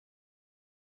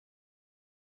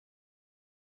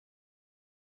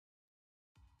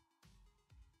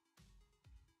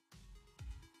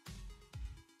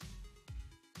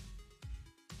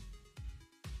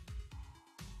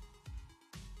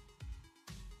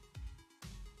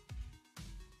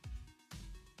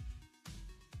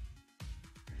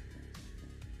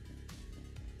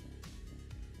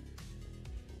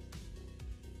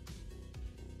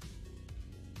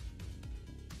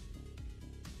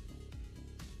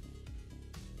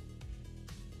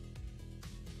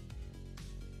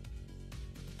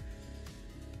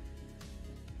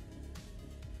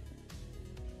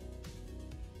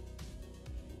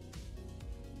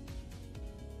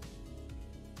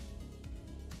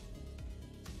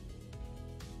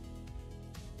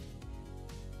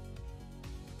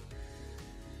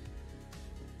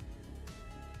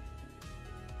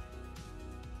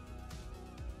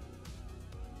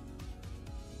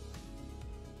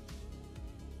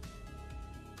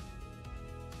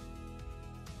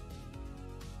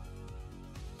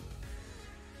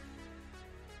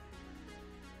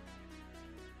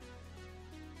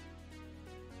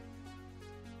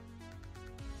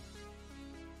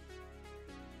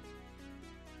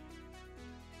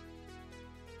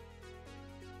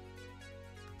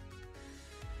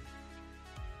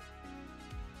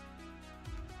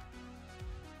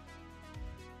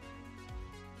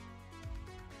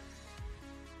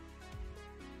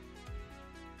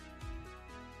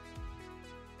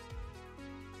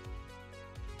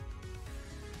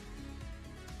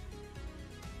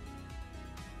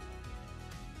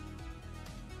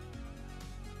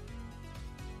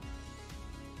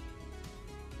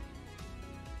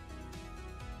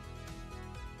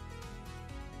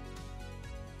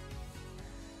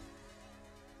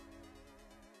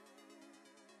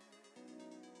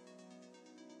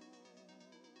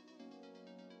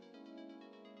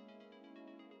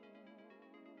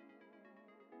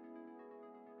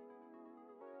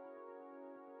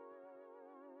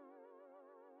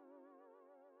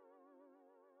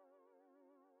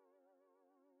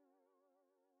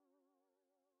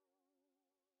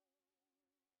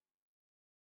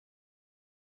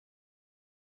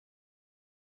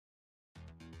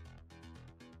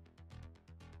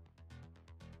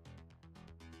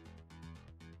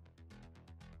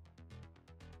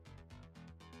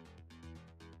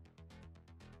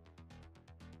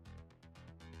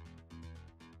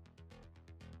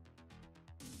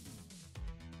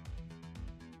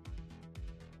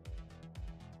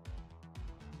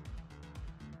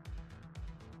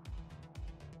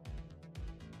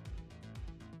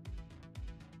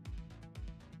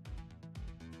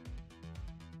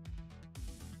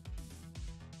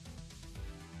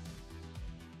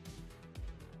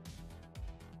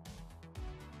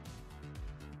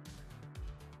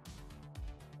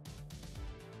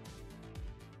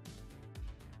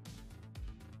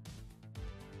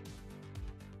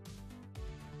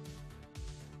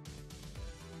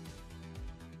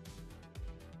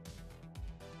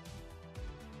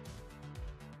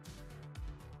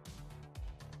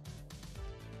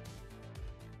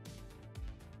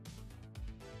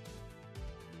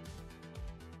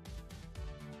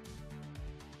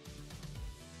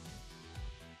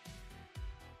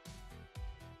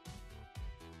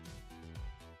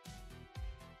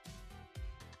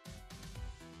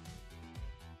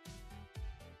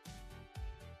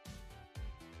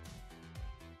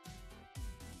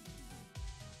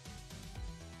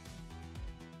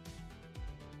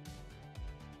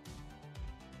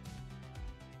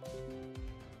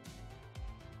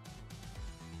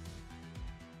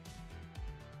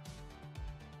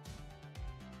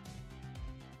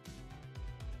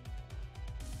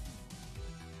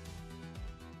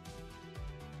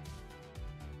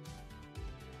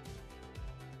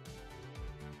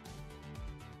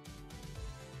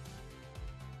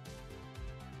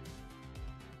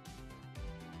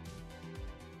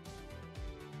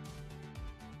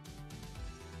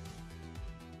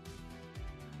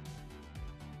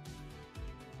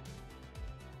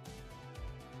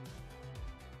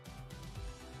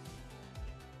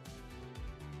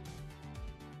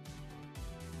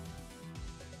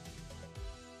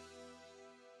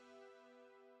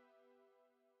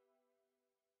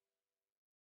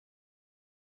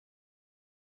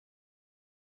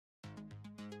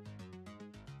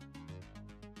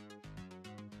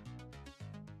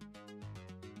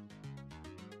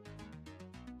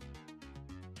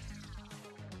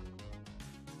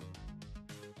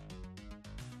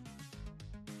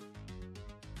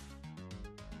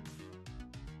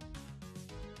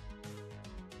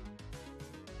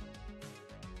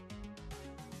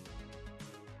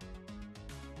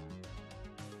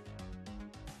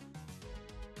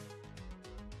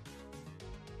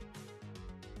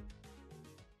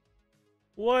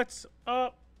What's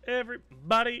up,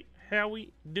 everybody? How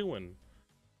we doing?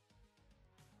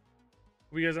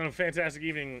 We guys on a fantastic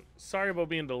evening. Sorry about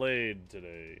being delayed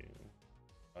today.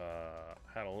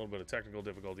 Had a little bit of technical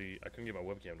difficulty. I couldn't get my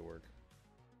webcam to work.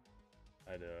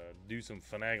 I had to do some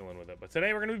finagling with it. But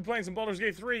today we're going to be playing some Baldur's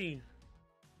Gate 3.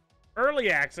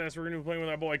 Early access. We're going to be playing with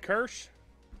our boy Kirsch.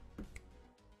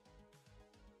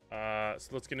 So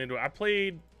let's get into it. I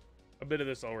played a bit of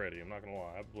this already. I'm not going to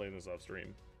lie. I've played this off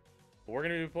stream. But we're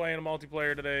going to be playing a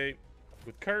multiplayer today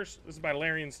with Kirsch. This is by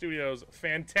Larian Studios.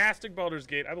 Fantastic Baldur's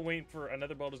Gate. I've been waiting for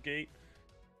another Baldur's Gate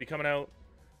to be coming out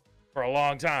for a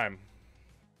long time.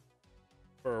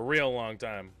 For a real long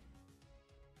time.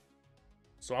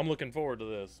 So I'm looking forward to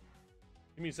this.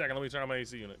 Give me a second. Let me turn on my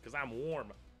AC unit because I'm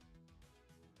warm.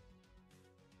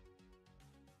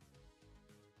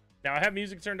 Now, I have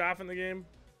music turned off in the game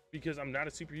because I'm not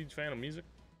a super huge fan of music.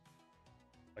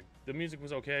 Like, the music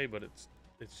was okay, but it's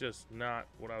just not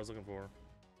what I was looking for.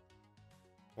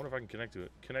 I wonder if I can connect to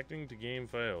it. Connecting to game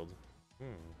failed.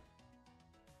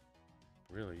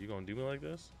 Really? You gonna do me like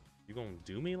this? You gonna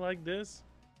do me like this?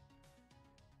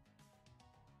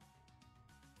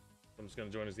 I'm just gonna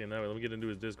join us again that way. Let me get into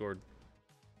his Discord.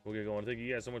 We'll get going. Thank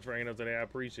you guys so much for hanging out today. I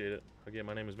appreciate it. Again,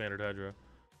 my name is Manneredhydra.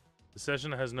 The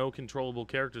session has no controllable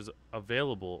characters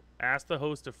available. Ask the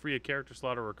host to free a character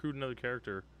slot or recruit another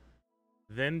character.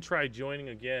 Then try joining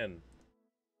again.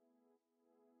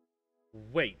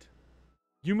 Wait.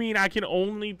 You mean I can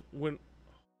only when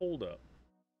hold up.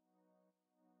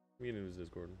 Let me get into his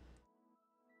Discord.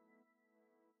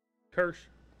 Kirsch,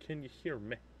 can you hear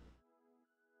me?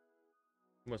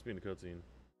 He must be in the cutscene.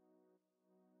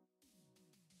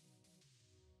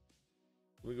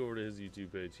 Let me go over to his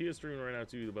YouTube page. He is streaming right now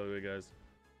too, by the way, guys.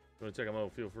 If you want to check him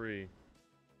out, feel free.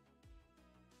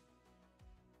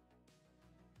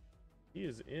 He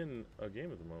is in a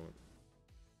game at the moment.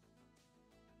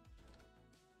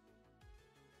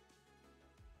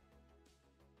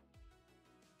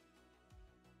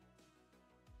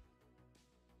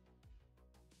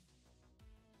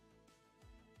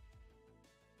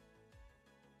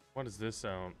 Why does this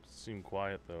sound seem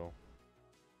quiet though?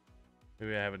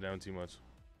 Maybe I have it down too much.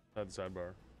 At the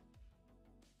sidebar.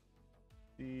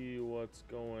 See what's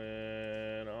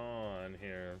going on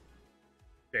here.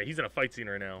 Yeah, he's in a fight scene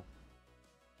right now.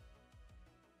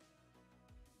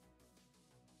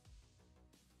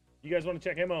 You guys want to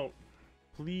check him out?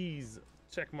 Please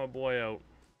check my boy out.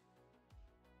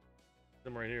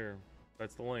 Him right here.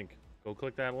 That's the link. Go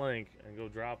click that link and go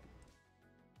drop.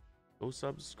 Go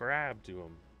subscribe to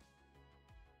him.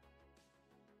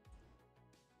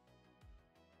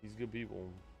 He's good people.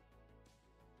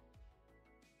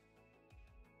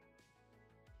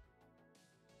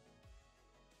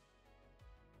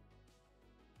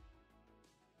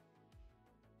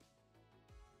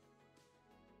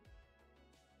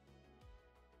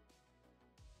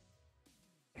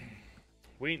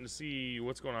 Waiting to see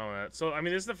what's going on with that. So, I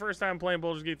mean, this is the first time playing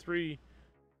Baldur's Gate 3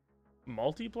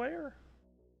 multiplayer?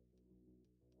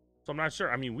 So I'm not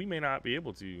sure. I mean, we may not be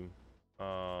able to.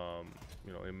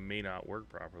 You know, it may not work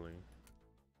properly.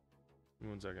 Give me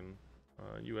 1 second.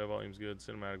 UI volume's good.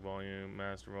 Cinematic volume,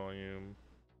 master volume,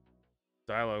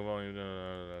 dialogue volume.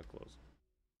 Close.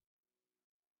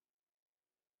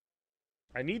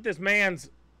 I need this man's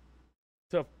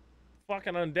to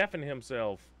fucking undeafen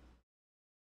himself.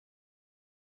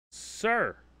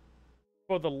 Sir,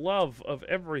 for the love of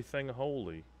everything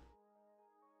holy,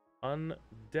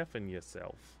 undeafen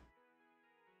yourself.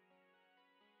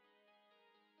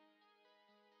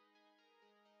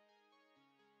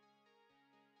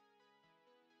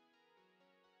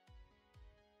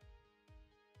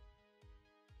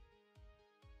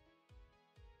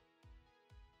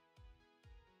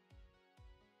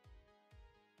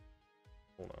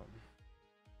 Hold on.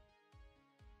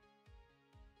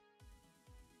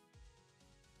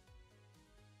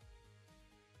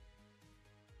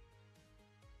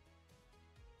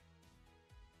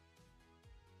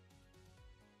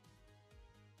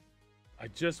 I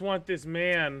just want this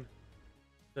man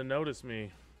to notice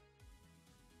me.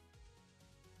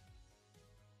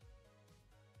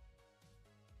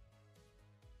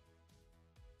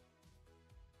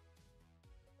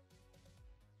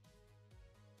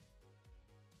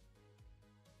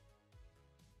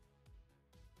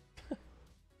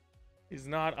 He's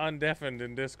not undeafened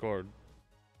in Discord.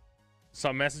 So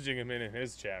I'm messaging him in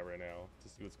his chat right now to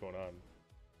see what's going on.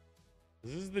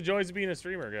 This is the joys of being a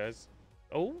streamer, guys.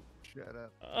 Oh? Shut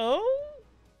up. Oh?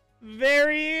 There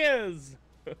he is!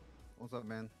 What's up,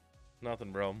 man?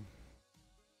 Nothing, bro.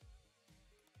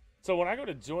 So when I go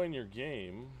to join your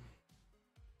game,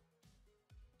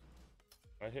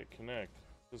 I hit connect.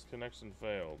 This connection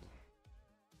failed.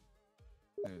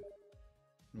 Hey.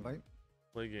 Invite?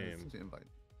 Play game. Invite.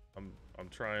 I'm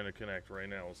trying to connect right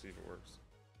now. We'll see if it works.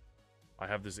 I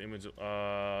have this image.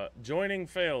 Joining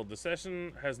failed. The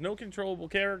session has no controllable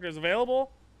characters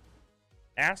available.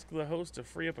 Ask the host to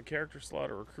free up a character slot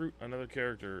or recruit another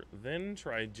character. Then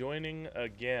try joining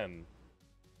again.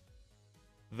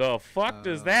 The fuck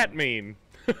does that mean?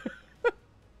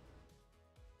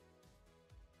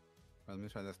 Let me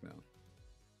try this now.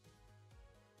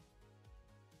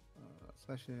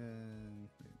 Session.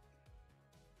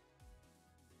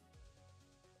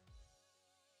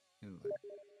 Invite.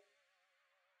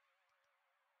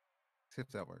 See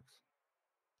if that works.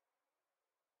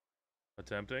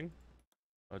 Attempting.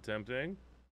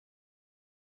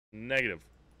 Negative.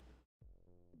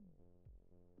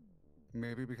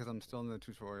 Maybe because I'm still in the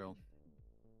tutorial.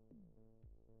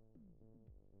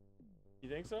 You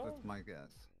think so? That's my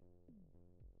guess.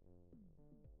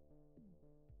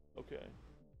 Okay.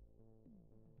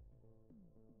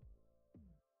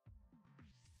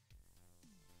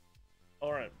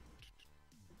 All right.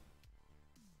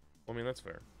 Well, I mean, that's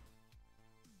fair.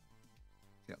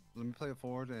 Yeah, let me play it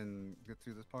forward and get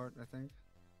through this part, I think.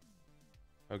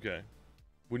 Okay.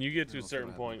 When you get to a we'll see certain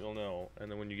what point, happens. you'll know, and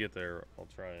then when you get there, I'll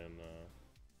try and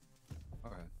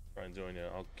Okay. join you.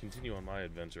 I'll continue on my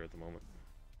adventure at the moment.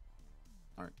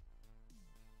 All right.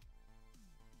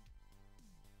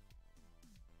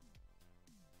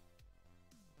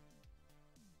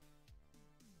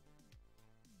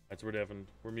 That's we're deafened.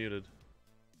 We're muted.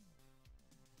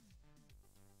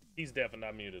 He's deafened.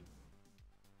 I'm muted.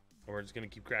 And we're just gonna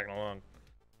keep cracking along.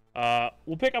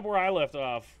 We'll pick up where I left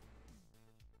off.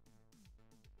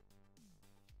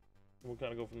 We'll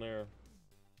kind of go from there.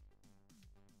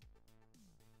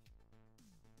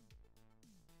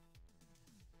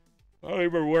 I don't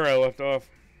remember where I left off.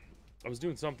 I was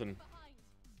doing something.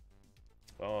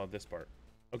 Oh, this part.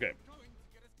 Okay.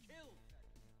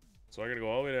 So I gotta go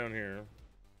all the way down here.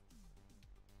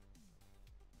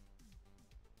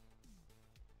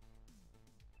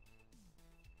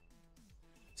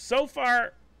 So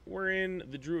far, we're in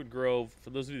the Druid Grove.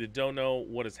 For those of you that don't know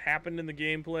what has happened in the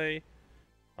gameplay,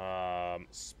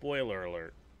 spoiler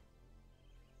alert.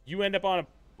 You end up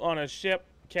on a ship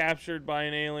captured by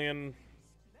an alien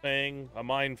thing, a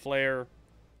mind flare.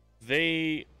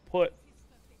 They put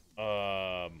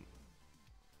a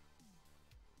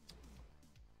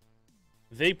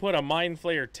mind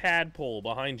flare tadpole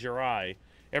behind your eye.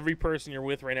 Every person you're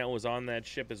with right now was on that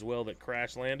ship as well that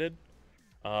crash landed.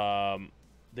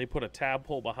 They put a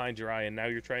tadpole behind your eye, and now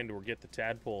you're trying to get the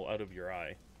tadpole out of your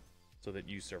eye so that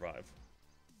you survive.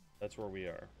 That's where we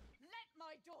are. Let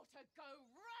my daughter go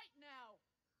right now!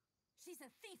 She's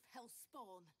a thief,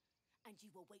 hellspawn, and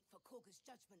you will wait for Korga's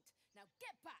judgment. Now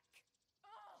get back!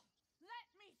 Oh,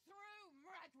 let me through,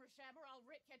 Manneredhydra, or I'll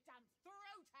rip your damn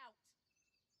throat out!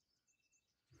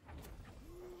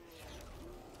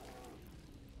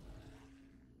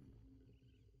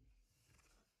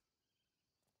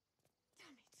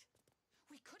 Damn it!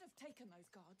 We could have taken those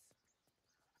guards.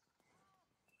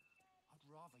 I'd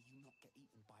rather you not get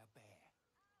eaten by a bear.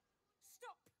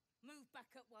 Stop! Move back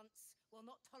at once. We'll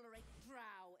not tolerate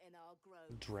drow in our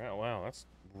grove. Drow, wow, that's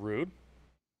rude.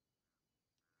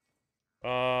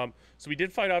 So we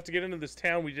did fight off to get into this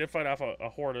town. We did fight off a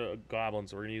horde of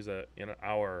goblins. So we're gonna use that in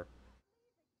our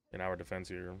defense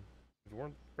here. If it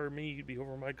weren't for me, you'd be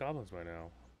overrun by goblins by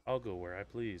now. I'll go where I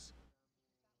please.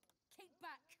 Keep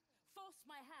back. Force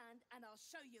my hand, and I'll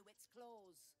show you its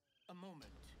claws. A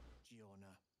moment,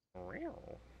 Gianna.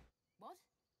 What?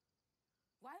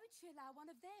 Why would she allow one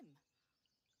of them?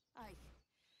 I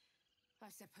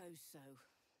suppose so.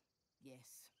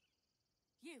 Yes.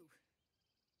 You.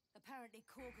 Apparently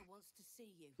Korga wants to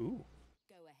see you. Ooh.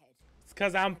 Go ahead. It's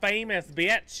 'cause I'm famous,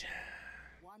 bitch.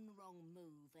 One wrong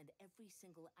move and every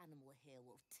single animal here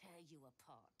will tear you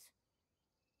apart.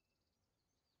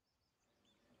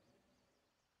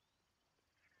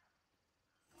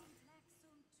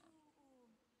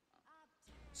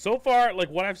 So far, like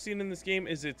what I've seen in this game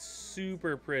is it's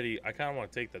super pretty. I kind of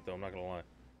want to take that though. I'm not gonna lie.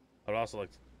 I'd also like,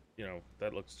 you know,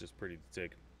 that looks just pretty to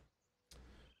take. So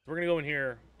we're gonna go in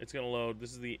here. It's gonna load.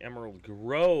 This is the Emerald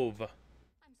Grove.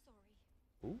 I'm sorry.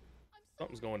 Ooh, I'm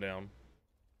something's sorry. going down.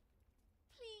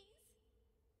 Please.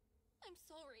 I'm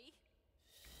sorry.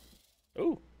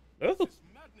 Ooh, oh. This is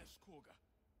madness, Korga.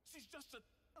 She's just a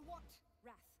What?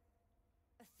 Wrath?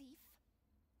 A thief?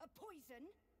 A poison?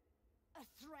 A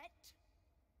threat?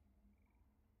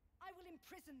 I will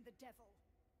imprison the devil,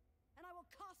 and I will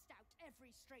cast out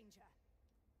every stranger.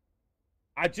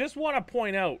 I just want to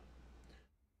point out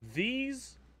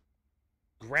these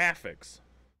graphics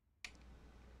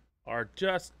are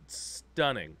just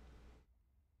stunning.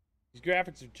 These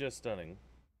graphics are just stunning.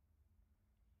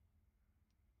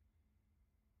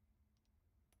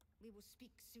 We will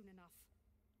speak soon enough.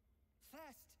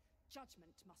 First,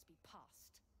 judgment must be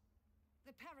passed.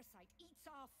 The parasite eats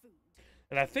our food.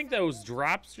 And I think those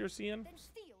drops you're seeing Then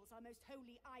steals our most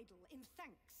holy idol in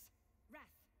thanks. Wrath,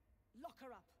 lock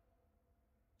her up.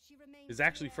 She remains is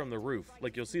actually from the until roof. right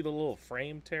Like, you'll see the little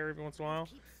frame tear every once in a while.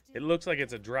 keep It still. looks like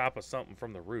it's a drop of something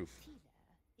from the roof. Healer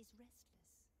is restless.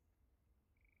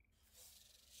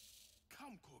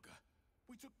 Come, Koga.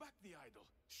 We took back the idol.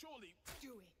 Surely.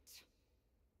 Do it.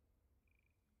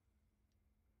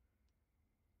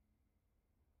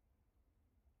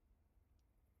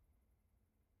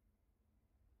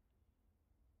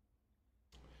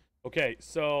 Okay,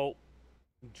 so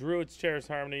Druid's cherished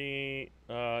harmony.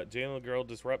 Jailing the girl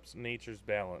disrupts nature's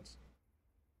balance.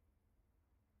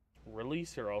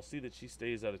 Release her. I'll see that she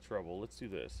stays out of trouble. Let's do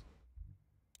this.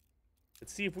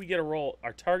 Let's see if we get a roll.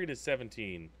 Our target is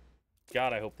 17.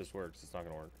 God, I hope this works. It's not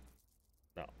gonna work.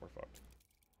 No, we're fucked.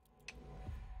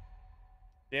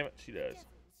 Damn it, she does. Devil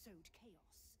sowed chaos.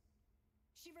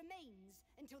 She remains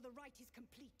until the rite is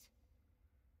complete.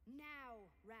 Now,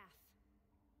 Wrath.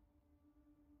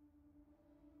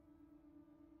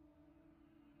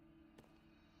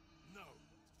 No.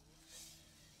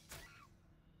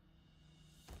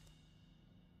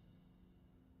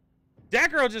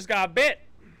 That girl just got bit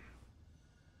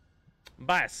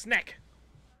by a snake.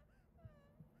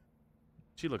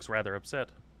 She looks rather upset.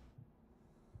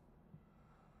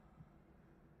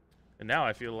 And now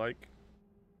I feel like,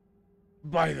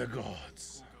 by the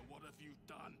gods. Koga, what have you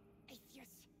done?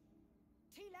 Atheist.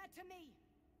 Tila to me.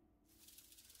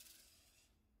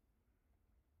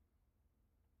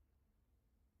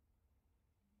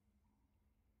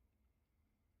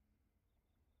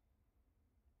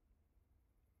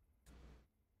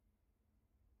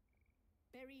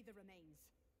 Bury the remains.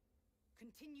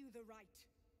 Continue the rite.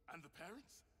 And the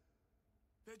parents?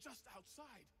 They're just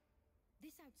outside.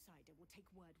 This outsider will take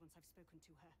word once I've spoken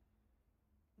to her.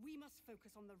 We must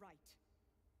focus on the rite.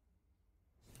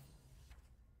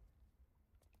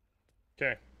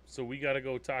 Okay, so we gotta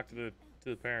go talk to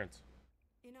the parents.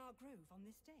 In our grove on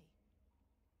this day.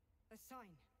 A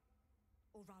sign.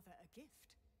 Or rather, a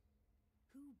gift.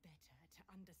 Who better to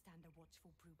understand a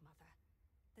watchful broodmother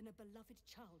than a beloved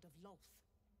child of Lolth?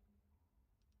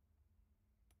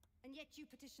 And yet you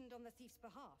petitioned on the thief's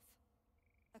behalf.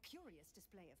 A curious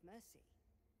display of mercy.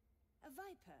 A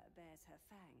viper bears her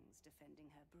fangs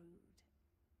defending her brood.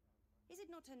 Is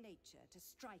it not her nature to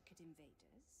strike at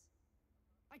invaders?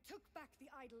 I took back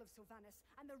the idol of Sylvanus,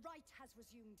 and the rite has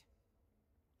resumed.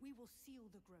 We will seal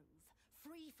the grove,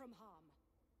 free from harm,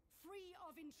 free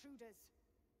of intruders.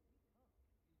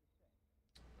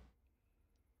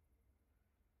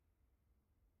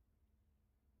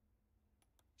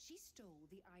 She stole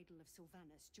the idol of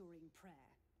Sylvanus during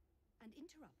prayer and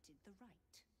interrupted the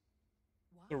rite.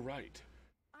 Why? The right.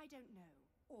 I don't know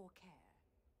or care.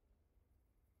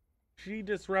 She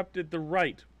disrupted the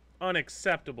right.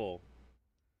 Unacceptable.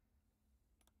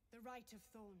 The Rite of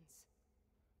Thorns.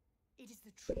 It is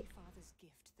the Tree Father's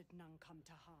gift that none come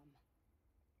to harm.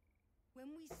 When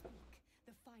we speak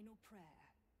the final prayer,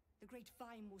 the great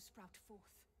vine will sprout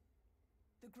forth.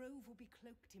 The grove will be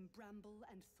cloaked in bramble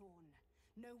and thorn.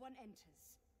 No one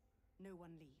enters, no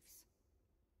one leaves.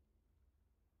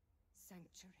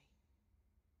 Sanctuary.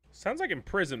 Sounds like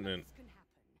imprisonment. This can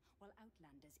happen while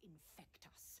outlanders infect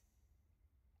us.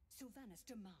 Sylvanus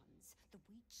demands that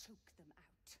we choke them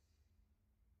out.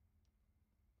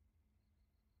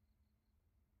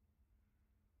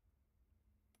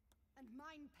 And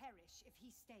mine perish if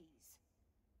he stays.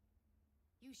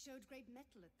 You showed great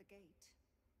mettle at the gate.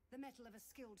 The mettle of a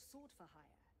skilled sword for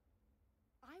hire.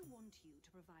 I want you to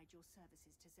provide your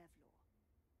services to Zevlor.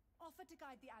 Offer to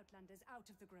guide the outlanders out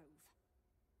of the grove.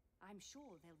 I'm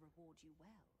sure they'll reward you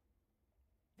well.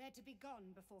 They're to be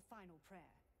gone before final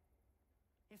prayer.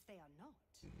 If they are not,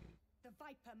 the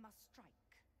Viper must strike.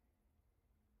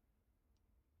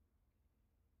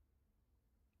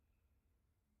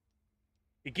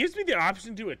 It gives me the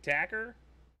option to attack her,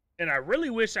 and I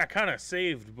really wish I kind of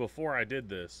saved before I did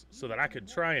this so that I could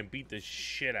try and beat the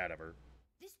shit out of her.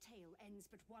 This tale ends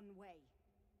but one way,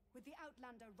 with the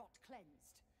outlander rot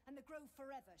cleansed, and the grove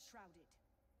forever shrouded.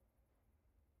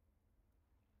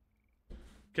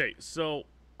 Okay, so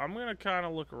I'm gonna kind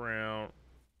of look around.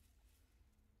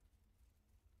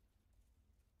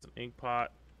 It's an ink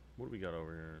pot. What do we got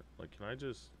over here? Like, can I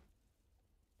just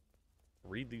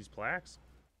read these plaques?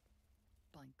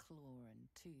 By claw and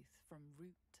tooth, from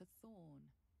root to thorn,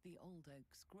 the old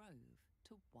oak's grove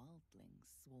to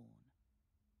wildlings sworn.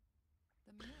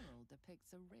 The mural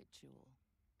depicts a ritual,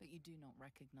 but you do not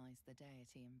recognize the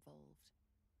deity involved.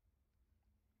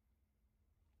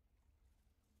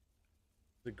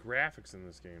 The graphics in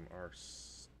this game are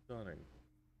stunning.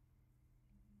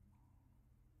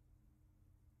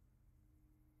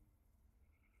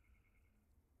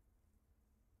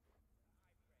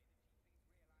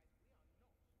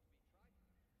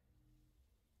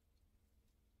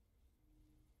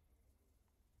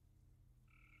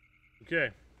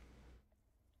 Okay.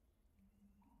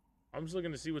 I'm just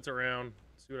looking to see what's around,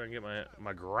 see what I can get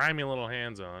my grimy little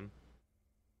hands on.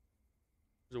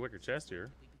 There's a wicker chest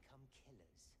here. We become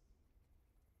killers.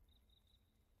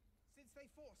 Since they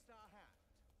forced our hand.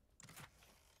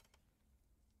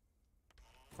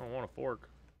 I don't want a fork.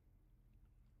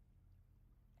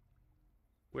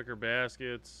 Wicker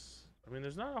baskets. I mean,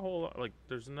 there's not a whole lot, like,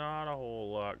 there's not a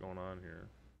whole lot going on here.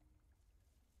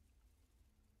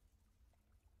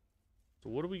 So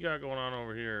what do we got going on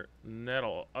over here?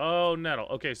 Nettle. Oh, nettle.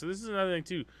 Okay, so this is another thing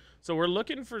too. So we're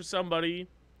looking for somebody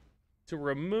to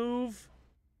remove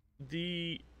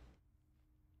the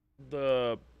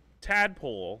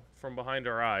tadpole from behind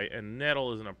our eye, and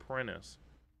Nettle is an apprentice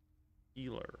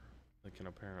healer that can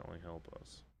apparently help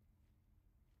us.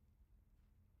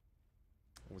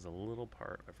 It was a little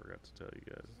part I forgot to tell you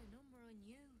guys. Did a number on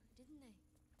you, didn't they?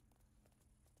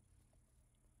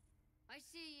 I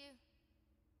see you.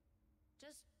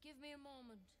 Just give me a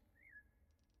moment.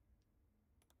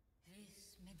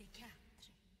 This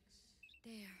medicatrix.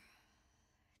 There.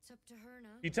 It's up to her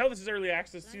now. You tell this is early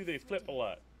access too, they flip a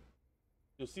lot.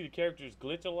 You'll see the characters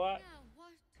glitch a lot. Now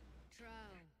what? Drow.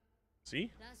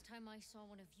 See? Last time I saw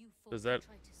one of you folks Does that...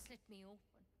 try to slit me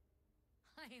open.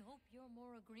 I hope you're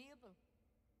more agreeable.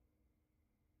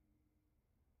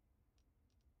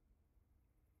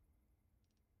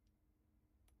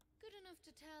 Good enough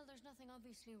to tell there's nothing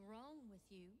obviously wrong with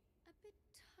you. A bit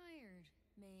tired,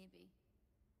 maybe.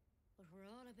 But we're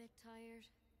all a bit tired.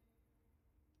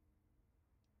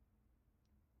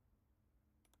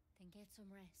 Then get some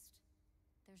rest.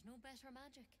 There's no better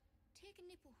magic. Take a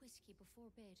nip of whiskey before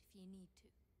bed if you need to.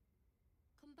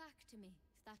 Come back to me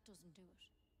if that doesn't do it.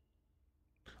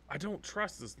 I don't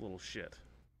trust this little shit.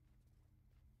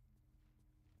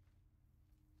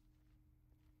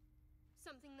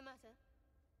 Something the matter?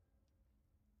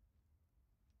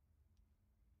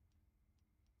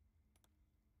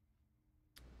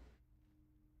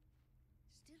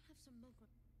 Still have some mug.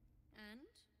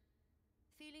 And?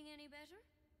 Feeling any better?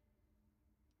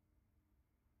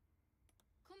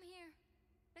 Come here.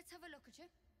 Let's have a look at you.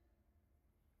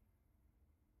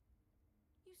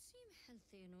 You seem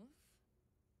healthy enough.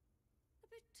 A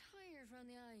bit tired round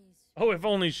the eyes. Oh, if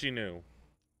only she knew.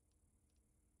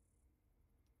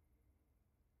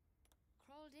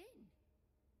 Crawled in?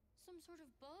 Some sort of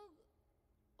bug?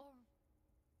 Or...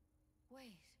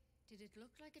 Wait, did it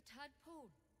look like a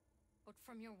tadpole? But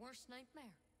from your worst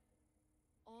nightmare?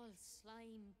 All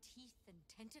slime, teeth, and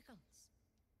tentacles.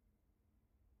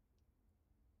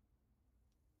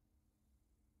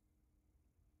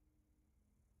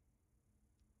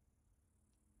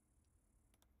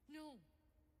 No.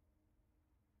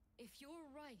 If you're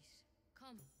right,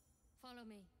 come, follow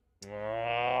me.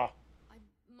 Ah. I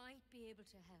might be able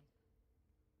to help.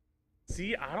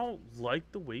 See, I don't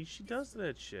like the way she does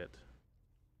that shit.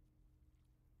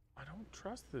 I don't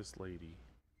trust this lady.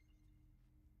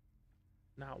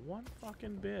 Not one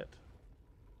fucking bit.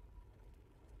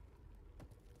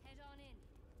 Head on in.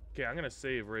 Okay, I'm gonna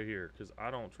save right here because I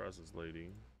don't trust this lady.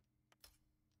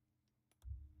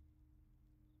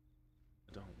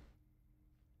 I don't.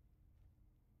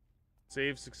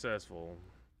 Save successful.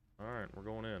 Alright, we're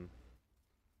going in.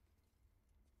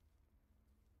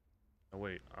 Oh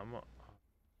wait, I'm oh,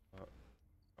 fuck.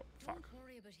 Don't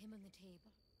worry about him on the table.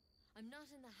 I'm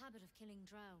not in the habit of killing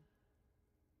drow.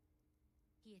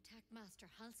 He attacked Master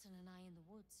Halsin and I in the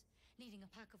woods, leading a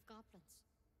pack of goblins.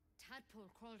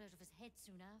 Tadpole crawled out of his head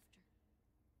soon after.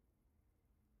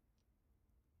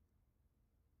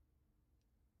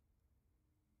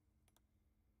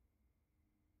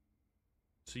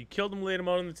 So you killed him, laid him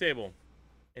out on the table.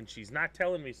 And she's not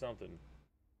telling me something.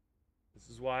 This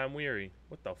is why I'm weary.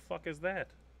 What the fuck is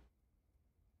that?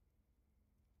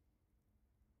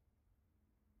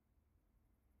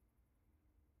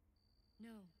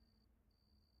 No.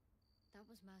 That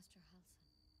was Master Halsin.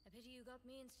 I pity you got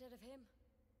me instead of him.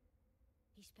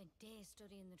 He spent days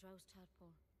studying the Drow's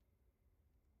tadpole.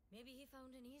 Maybe he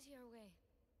found an easier way.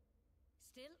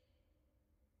 Still?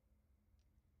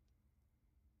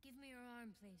 Give me your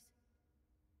arm, please.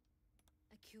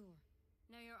 A cure.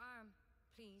 Now your arm,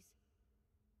 please.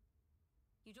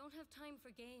 You don't have time for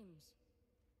games.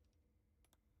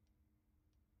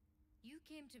 You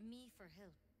came to me for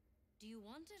help. Do you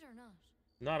want it or not?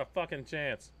 Not a fucking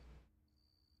chance.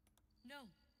 No,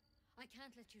 I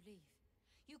can't let you leave.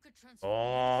 You could transform.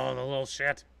 Oh, the little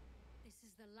shit. This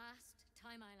is the last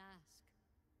time I'll ask.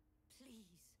 Please.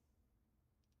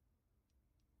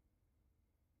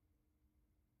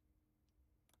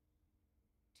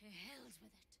 To hell's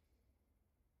with it.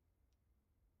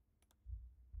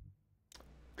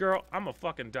 Girl, I'm a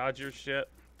fucking dodge your shit.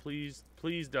 Please,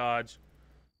 please dodge.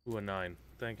 Ooh, a 9.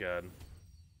 Thank God.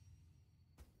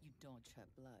 You dodge her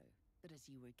blow, but as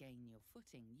you regain your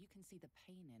footing, you can see the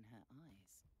pain in her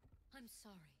eyes. I'm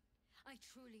sorry. I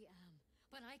truly am.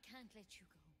 But I can't let you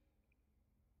go.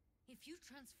 If you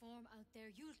transform out there,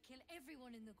 you'll kill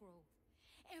everyone in the grove.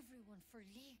 Everyone for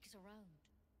leagues around.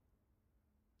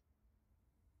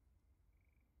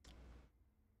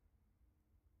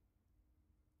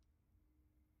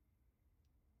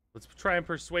 Let's try and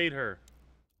persuade her.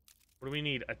 What do we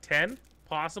need? A 10?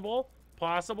 Possible?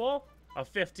 Possible? A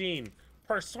 15.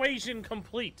 Persuasion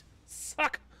complete.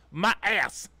 Suck my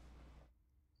ass.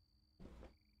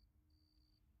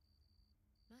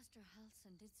 Master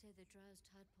Halsin did say the drow's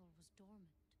tadpole was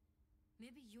dormant.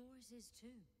 Maybe yours is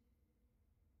too.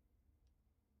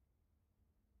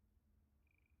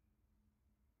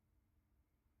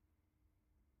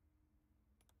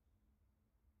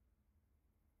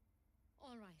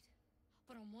 All right,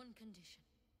 but on one condition.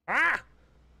 Ah!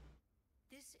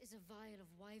 This is a vial of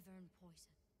wyvern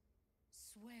poison.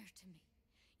 Swear to me,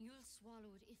 you'll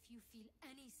swallow it if you feel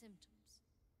any symptoms.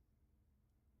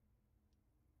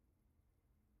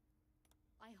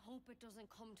 I hope it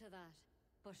doesn't come to that,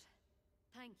 but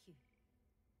thank you.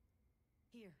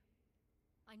 Here,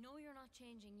 I know you're not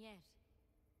changing yet,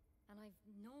 and I've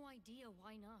no idea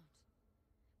why not.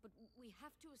 But we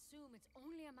have to assume it's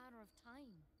only a matter of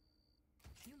time.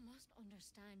 You must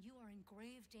understand you are in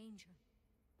grave danger.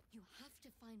 You have to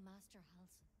find Master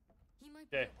Halsin. He might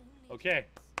be Okay. the only Okay.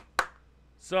 chance.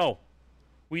 So,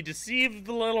 we deceived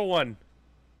the little one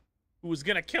who was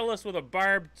gonna kill us with a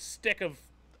barbed stick of,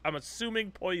 I'm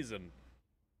assuming, poison.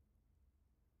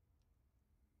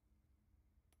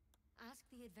 Ask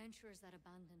the adventurers that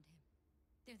abandoned him.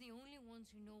 They're the only ones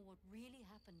who know what really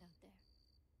happened out there.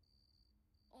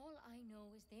 All I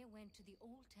know is they went to the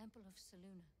old temple of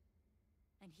Selûne,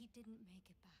 and he didn't make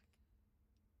it back.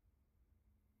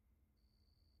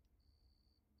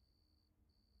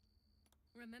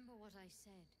 Remember what I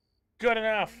said. Good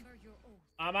enough. Remember your oath.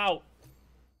 I'm out.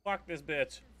 Fuck this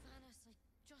bitch. Sylvanas, I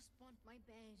just want my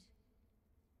bed.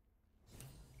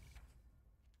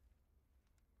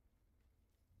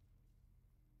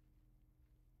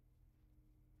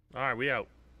 Alright, we out.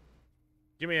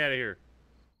 Get me out of here.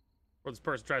 Or this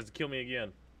person tries to kill me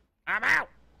again. I'm out!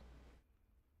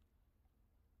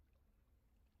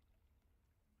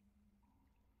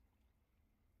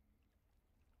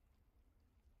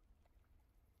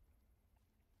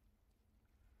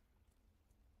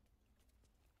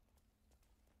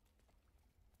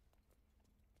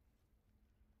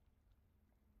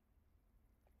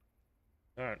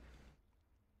 Alright.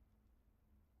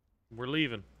 We're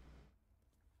leaving.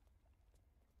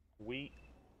 We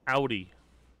outie.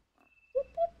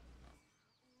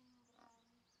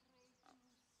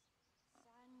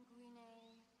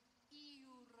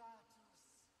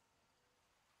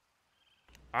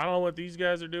 I don't know what these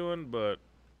guys are doing, but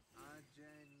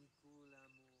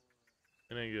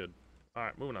it ain't good.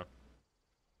 Alright, moving on.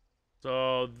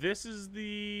 So, this is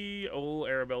the old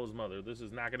Arabella's mother. This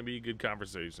is not going to be a good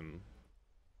conversation.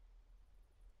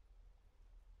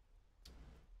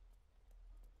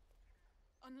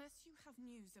 Unless you have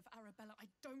news of Arabella, I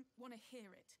don't want to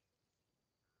hear it.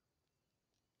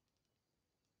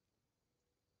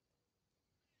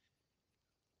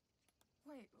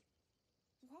 Wait,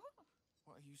 what?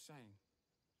 What are you saying?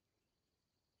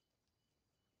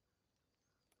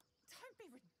 Don't be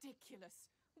ridiculous.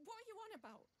 What are you on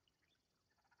about?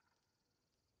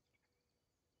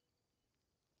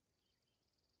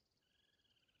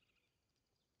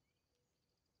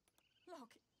 Look,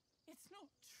 it's not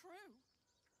true.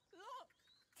 Look!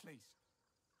 Please.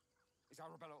 Is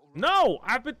Arabella all right? No!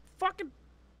 I've been fucking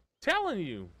telling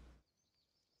you.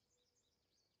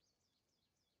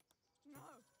 No.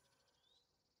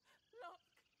 Look!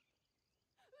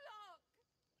 Look!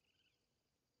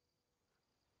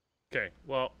 Okay,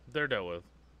 well, they're dealt with.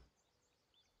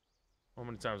 How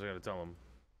many times I gotta tell them?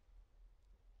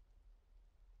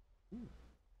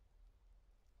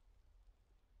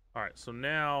 Alright, so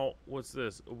now, what's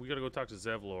this? We gotta go talk to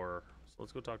Zevlor. So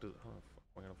let's go talk to... Oh, fuck,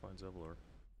 I gotta find Zevlor.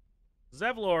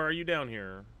 Zevlor, are you down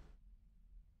here?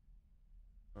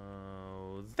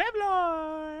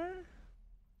 Zevlor!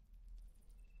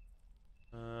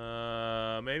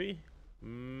 Maybe?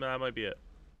 That might be it.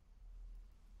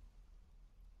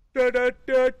 Da da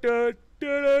da da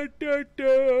da da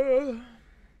da.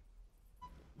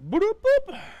 Boop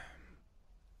boop.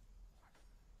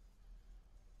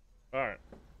 All right.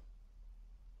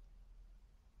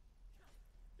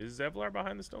 Is Zevlar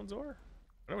behind the stone door?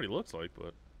 I know what he looks like,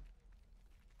 but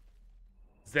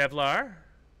Zevlar,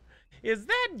 is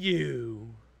that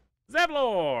you?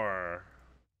 Zevlor,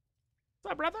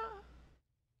 what's up, brother?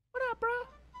 What up, bro?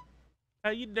 How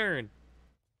you doing?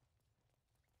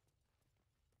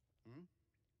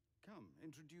 Come,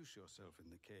 introduce yourself in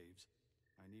the caves.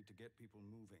 I need to get people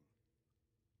moving.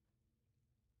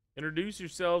 Introduce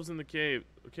yourselves in the cave.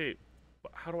 Okay,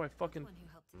 but how do I fucking? One who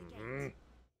helped the gate.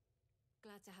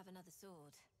 Glad to have another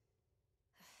sword.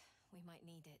 We might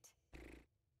need it.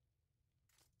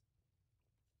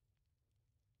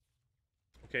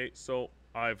 Okay, so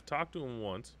I've talked to him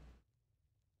once.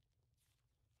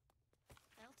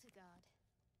 Eltergard.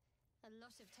 A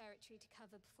lot of territory to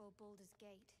cover before Baldur's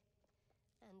Gate.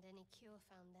 And any cure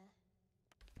found there.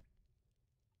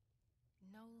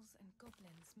 Gnolls and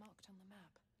goblins marked on the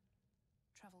map.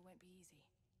 Travel won't be easy.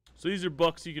 So these are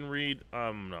books you can read.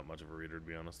 I'm not much of a reader, to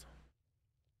be honest.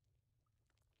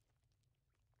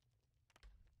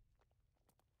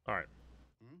 All right.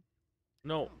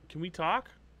 No, can we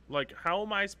talk? Like, how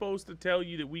am I supposed to tell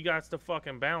you that we got to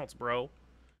fucking bounce, bro?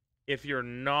 If you're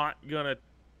not gonna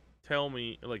tell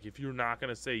me, like, if you're not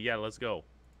gonna say, yeah, let's go.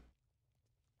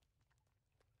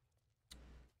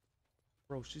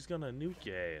 Bro, she's gonna nuke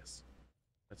your ass.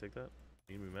 Can I take that?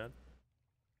 You gonna be mad?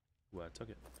 Ooh, I took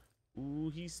it. Ooh,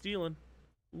 he's stealing.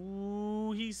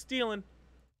 Ooh, he's stealing.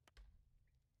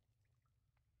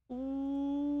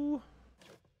 Ooh.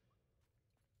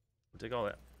 I'll take all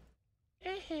that.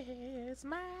 It's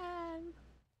mine.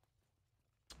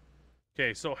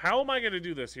 Okay, so how am I gonna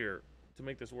do this here to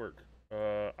make this work?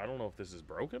 I don't know if this is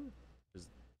broken.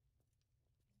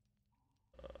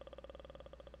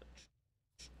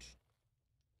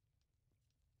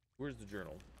 Where's the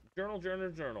journal?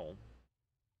 Journal.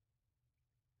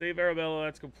 Save Arabella,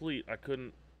 that's complete. I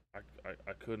couldn't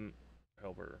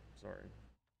help her. Sorry.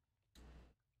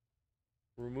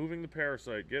 Removing the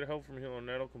parasite. Get help from healer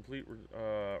Nettle. Complete.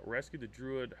 Rescue the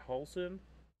druid Halson.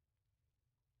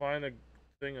 Find the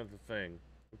thing of the thing.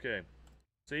 Okay.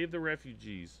 Save the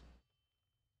refugees.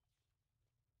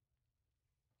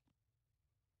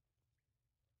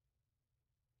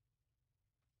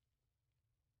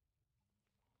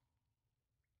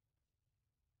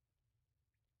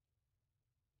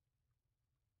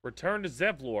 Return to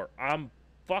Zevlor. I'm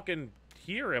fucking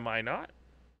here, am I not?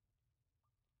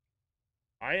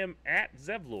 I am at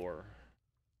Zevlor.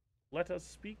 Let us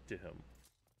speak to him.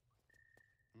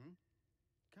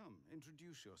 Come,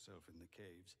 introduce yourself in the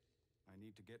caves. I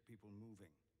need to get people moving.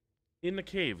 In the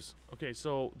caves. Okay,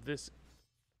 so this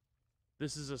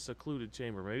is a secluded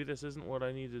chamber. Maybe this isn't what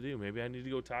I need to do. Maybe I need to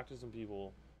go talk to some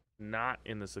people not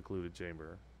in the secluded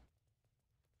chamber.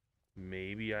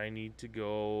 Maybe I need to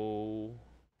go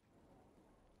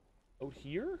out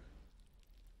here?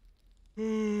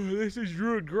 This is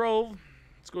Druid Grove.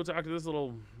 Let's go talk to this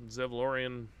little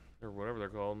Zevlorian, or whatever they're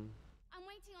called. I'm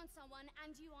waiting on someone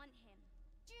and you aren't him.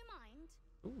 Do you mind?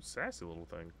 Ooh, sassy little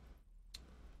thing.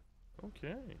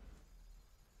 Okay.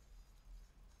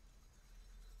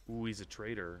 Ooh, he's a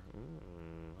traitor.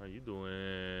 How you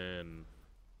doing?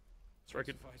 Thanks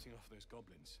for fighting off those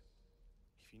goblins.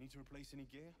 If you need to replace any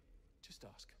gear, just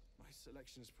ask. My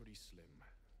selection is pretty slim.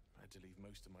 I had to leave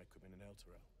most of my equipment in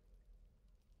Elturel.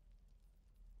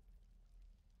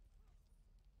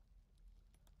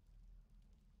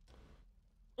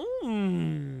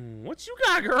 What you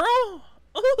got, girl?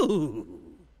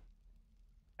 Ooh.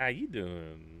 How you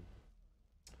doing?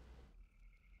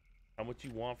 How much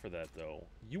you want for that, though?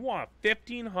 You want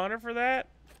 1,500 for that?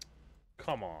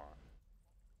 Come on.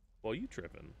 Well, you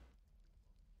tripping.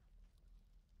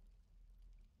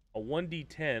 A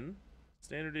 1d10.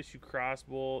 Standard issue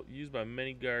crossbow used by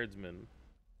many guardsmen.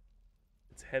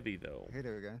 It's heavy, though. Hey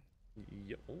there, guy.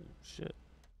 Oh, shit.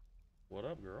 What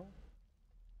up, girl?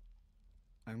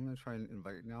 I'm gonna try and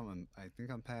invite now, and I think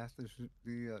I'm past the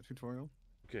tutorial.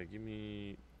 Okay, give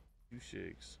me 2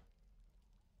 shakes.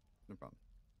 No problem.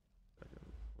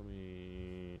 Let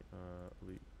me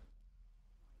leave.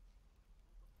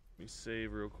 Let me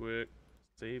save real quick.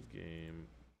 Save game.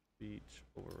 Beach.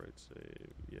 Overwrite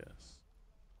save. Yes.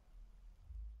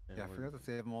 And Yeah, I forgot to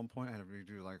save at one point. I had to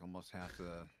redo like almost half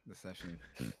the session.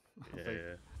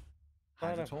 Yeah.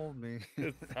 Had you told me.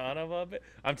 Son of a bit.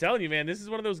 I'm telling you, man, this is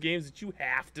one of those games that you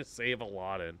have to save a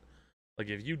lot in. Like,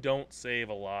 if you don't save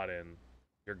a lot in,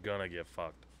 you're gonna get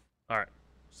fucked. All right,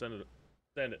 send it.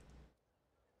 Send it.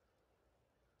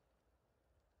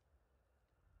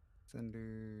 Send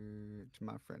it to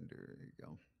my friend. There you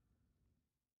go.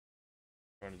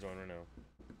 Trying to join right now.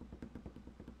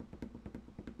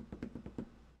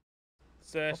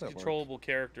 Sash controllable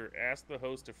character. Ask the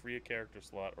host to free a character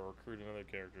slot or recruit another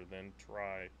character, then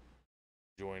try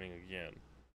joining again.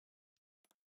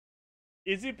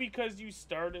 Is it because you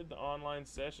started the online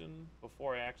session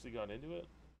before I actually got into it?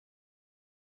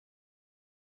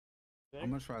 I'm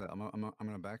gonna try that. I'm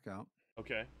gonna back out.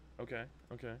 Okay.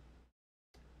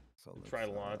 So let's try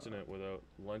launching it without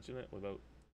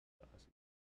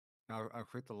I'll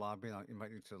create the lobby and I'll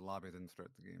invite you to the lobby, then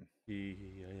start the game.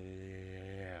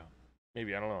 Yeah.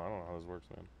 Maybe I don't know how this works,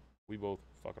 man. We both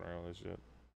fucking around with this shit.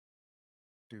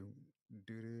 Do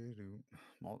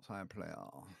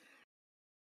multiplayer.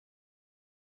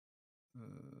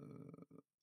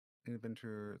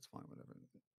 Adventure, it's fine, whatever.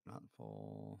 Not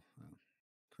full.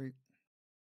 Create.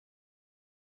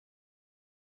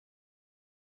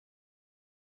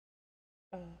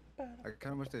 I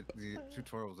kind of wish that the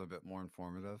tutorial was a bit more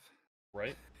informative.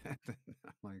 Right? I'm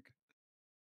like,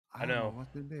 I know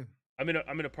what to do. I'm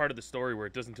in a part of the story where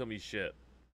it doesn't tell me shit,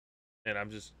 and I'm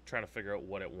just trying to figure out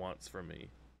what it wants from me,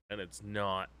 and it's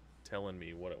not telling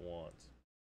me what it wants.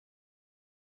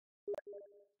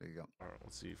 There you go. All right,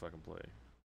 let's see if I can play.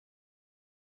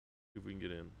 See if we can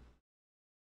get in.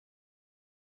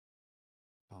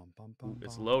 Ooh,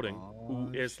 it's loading.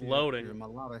 Ooh, it's loading. You're in my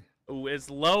lobby. Ooh, it's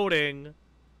loading.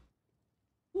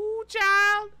 Ooh,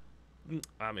 child.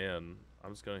 I'm in.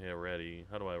 I'm just gonna hit ready.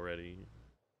 How do I ready?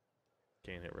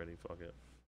 Can't hit ready. Fuck it.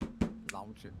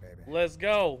 Launch it, baby. Let's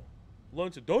go.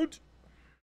 Launch it. Don't.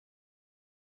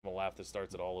 I'm gonna laugh. This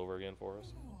starts it all over again for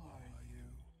us.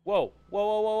 Whoa.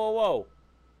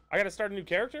 I gotta start a new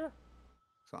character?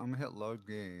 So I'm gonna hit load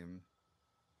game.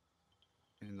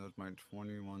 And load my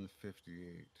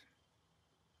 2158.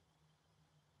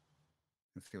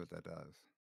 Let's see what that does.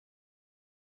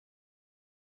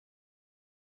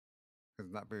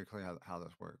 It's not very clear how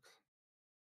this works.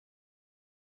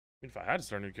 I mean, if I had to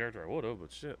start a new character, I would have,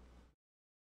 but shit.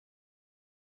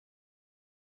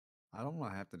 I don't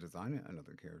want to have to design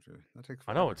another character. That takes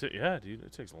forever. I know, yeah, dude,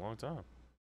 it takes a long time.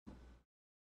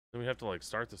 Then we have to, like,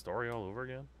 start the story all over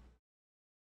again.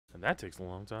 And that takes a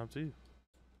long time, too.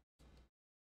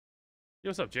 Yo,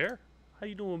 what's up, Jer? How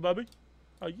you doing, Bubby?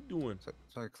 How you doing?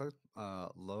 So I clicked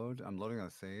load. I'm loading a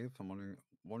save. I'm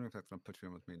wondering if that's going to put you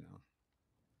in with me now.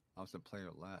 I was the player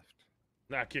left.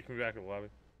 Nah, kick me back in the lobby.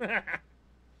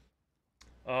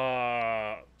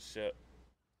 Shit.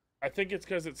 I think it's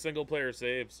because it's single player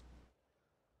saves.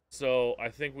 So I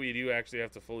think we do actually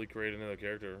have to fully create another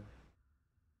character.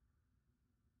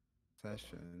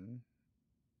 Session.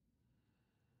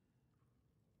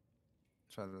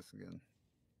 Try this again.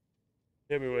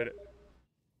 Hit me with it.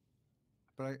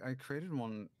 But I created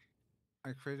one.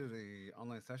 I created a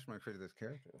online session where I created this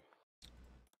character.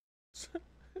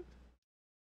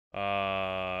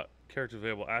 Character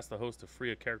available. Ask the host to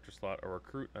free a character slot or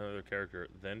recruit another character,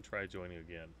 then try joining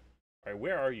again. All right,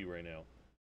 where are you right now?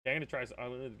 I'm gonna try.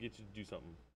 I'm gonna get you to do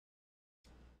something.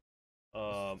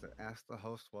 Ask the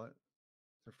host what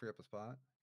to free up a spot.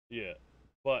 Yeah,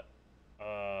 but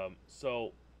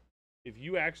so if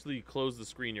you actually close the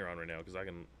screen you're on right now, because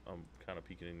I'm kind of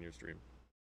peeking in your stream.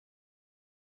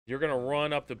 You're gonna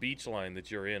run up the beach line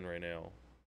that you're in right now.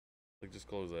 Like, just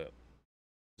close that.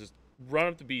 Just run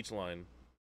up the beach line,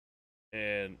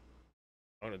 and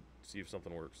I'm gonna see if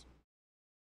something works.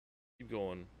 Keep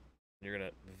going. You're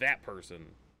gonna that person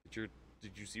that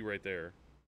did you see right there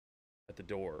at the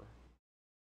door?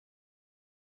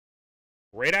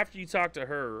 Right after you talk to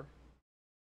her,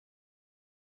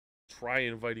 try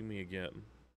inviting me again.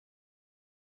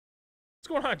 What's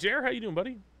going on, Jer? How you doing,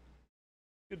 buddy?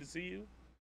 Good to see you.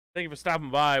 Thank you for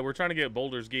stopping by. We're trying to get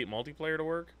Baldur's Gate multiplayer to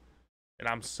work, and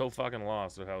I'm so fucking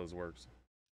lost at how this works.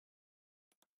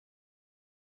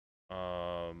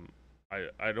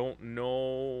 I don't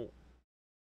know.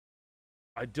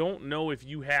 I don't know if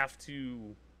you have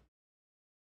to.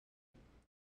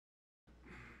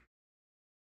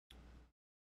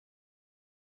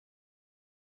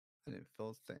 I didn't fill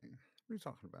a thing. What are you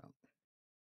talking about?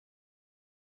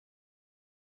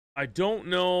 I don't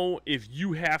know if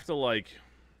you have to, like,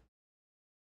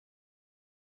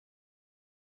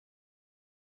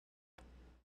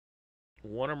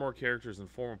 one or more characters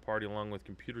and form a party along with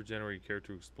computer-generated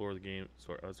character to explore the game.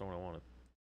 Sorry, that's not what I wanted.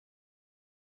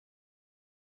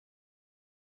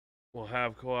 We'll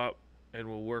have co-op and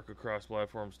we'll work across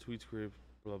platforms. Tweet script,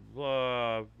 blah,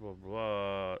 blah, blah,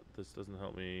 blah. This doesn't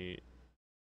help me.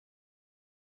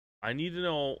 I need to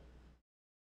know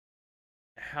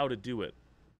how to do it.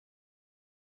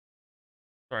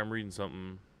 Sorry, I'm reading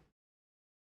something.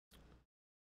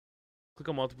 Click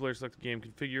on multiplayer, select the game,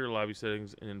 configure your lobby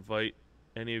settings, and invite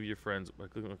any of your friends by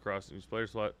clicking across the player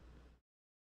slot.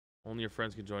 Only your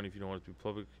friends can join if you don't want it to be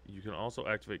public. You can also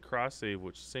activate cross-save,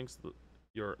 which syncs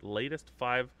your latest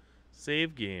 5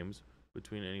 save games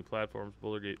between any platforms.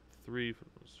 Baldur 3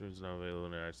 streams now available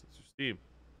in access through Steam.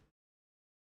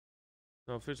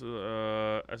 No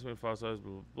official estimated file size,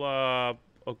 blah blah blah.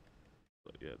 Oh,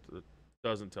 yeah, it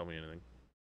doesn't tell me anything.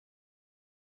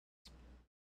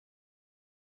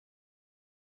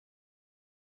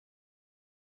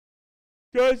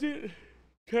 Does it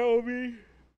tell me?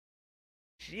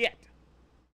 Shit.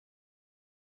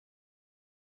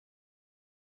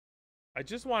 I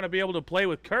just want to be able to play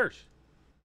with Kirsch.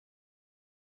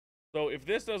 So if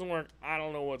this doesn't work, I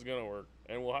don't know what's gonna work,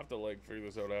 and we'll have to like figure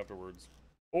this out afterwards.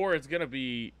 Or it's gonna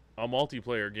be a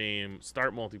multiplayer game,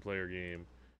 start multiplayer game.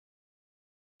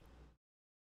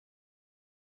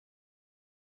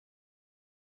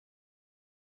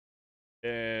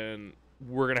 And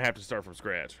we're gonna have to start from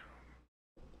scratch.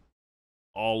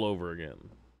 All over again.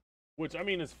 Which, I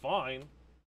mean, is fine.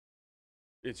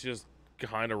 It's just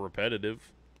kind of repetitive.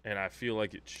 And I feel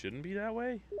like it shouldn't be that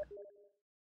way.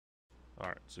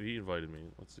 Alright, so he invited me.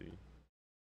 Let's see.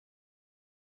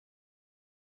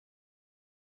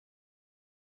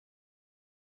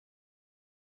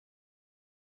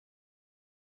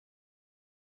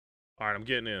 Alright, I'm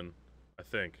getting in. I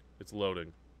think. It's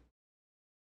loading.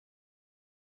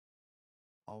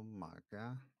 Oh my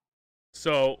god.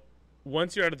 So,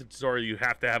 once you're out of the tutorial, you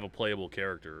have to have a playable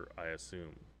character, I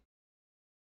assume.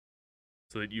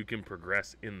 So that you can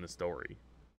progress in the story.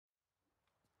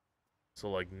 So,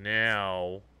 like,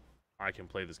 now, I can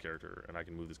play this character, and I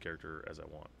can move this character as I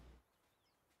want.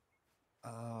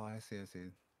 Oh, I see, I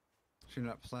see. So you're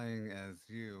not playing as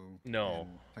you. No.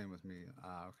 And playing with me.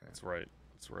 Ah, okay. That's right.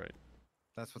 That's right.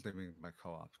 That's what they mean by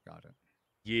co-op. Got it.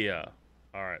 Yeah.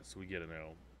 Alright, so we get it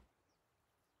now.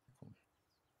 Cool.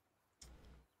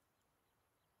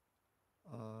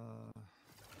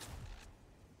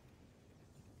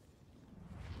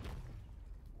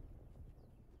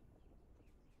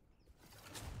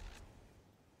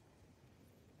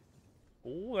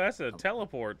 Oh, that's a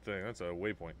teleport thing. That's a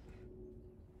waypoint.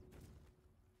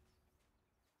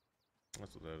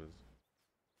 That's what that is.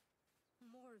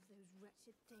 More of those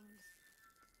wretched things.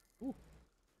 Ooh,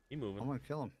 he moving. I'm gonna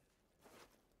kill him.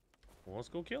 Well, let's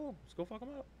go kill him. Let's go fuck him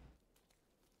up.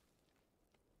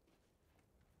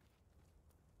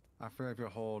 I feel if you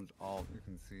hold Alt, you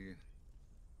can see.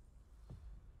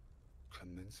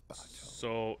 Commence battle.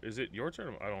 So, is it your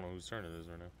turn? I don't know whose turn it is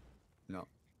right now. No.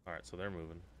 Alright, so they're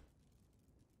moving.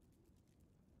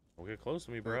 Well, get close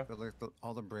to me, bro. But like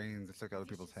all the brains, it's like other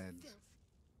people's heads. Filth.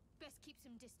 Best keep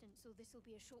some distance, or this will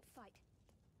be a short fight.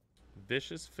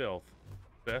 Vicious filth.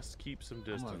 Best keep some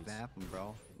distance. I'm gonna zap him,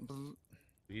 bro.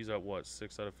 He's at what?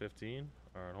 6 out of 15?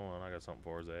 Alright, hold on. I got something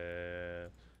for his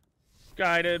ass.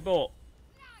 Guided bolt.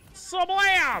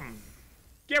 Slam!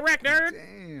 Get wrecked, nerd!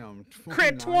 Damn. 29.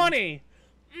 Crit 20!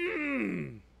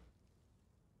 Mmm!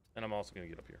 And I'm also gonna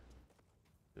get up here.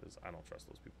 Because I don't trust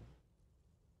those people.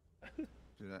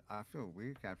 Dude, I feel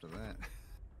weak after that.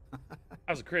 That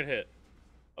was a crit hit.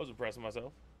 I was impressing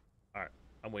myself. Alright,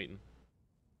 I'm waiting.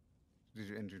 Did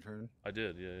you end your turn? I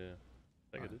did, yeah.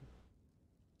 I think I did.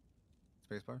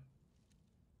 Spacebar?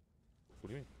 What do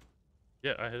you mean?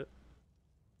 Yeah, I hit it.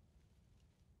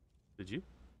 Did you?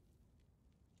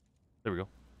 There we go.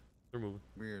 They're moving.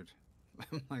 Weird.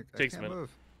 I'm like, Takes I a can't minute.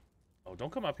 move. Oh,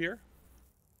 don't come up here.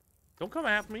 Don't come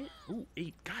after me. Ooh,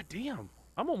 8. God damn.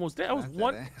 I'm almost dead. I was That's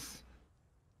one. that ass.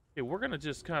 Okay, we're gonna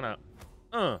just kind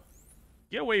of,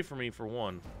 get away from me for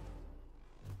one.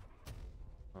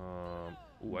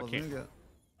 Ooh,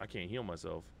 I can't heal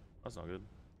myself. That's not good.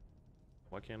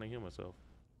 Why can't I heal myself?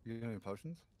 You have any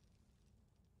potions?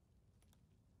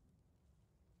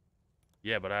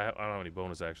 Yeah, but I don't have any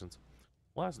bonus actions.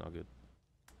 Well, that's not good.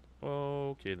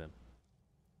 Okay, then.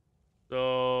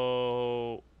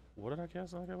 So, what did I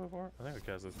cast on that guy before? I think I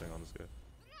cast this thing on this guy.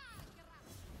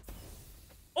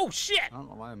 Oh, shit! I don't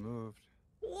know why I moved.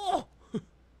 Whoa!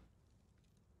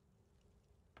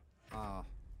 Ah.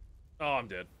 Oh, I'm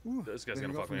dead. Ooh, this guy's there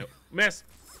gonna you go fuck me for up. Miss!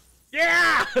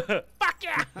 Yeah! Fuck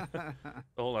yeah!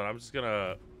 Hold on, I'm just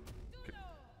gonna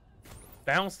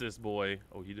bounce this boy.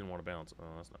 Oh, he didn't want to bounce. Oh,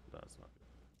 that's not good. That's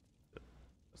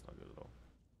not good at all.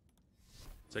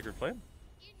 Sacred Flame?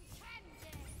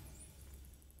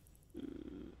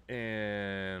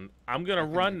 And I'm gonna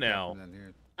run now.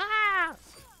 Ah!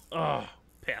 Oh,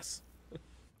 pass.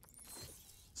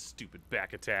 Stupid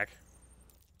back attack.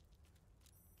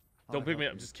 Don't pick me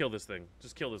up. Just kill this thing.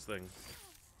 Just kill this thing.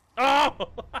 Oh!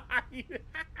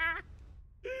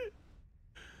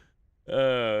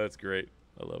 That's great.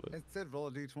 I love it. It said roll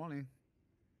a d20.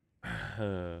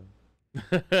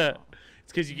 It's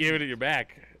because you gave it at your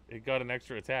back. It got an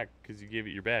extra attack because you gave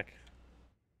it your back.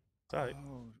 Sorry.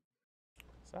 Oh.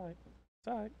 Sorry.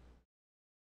 Sorry.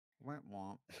 Womp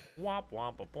womp. Womp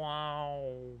womp a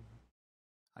wow.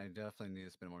 I definitely need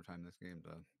to spend more time in this game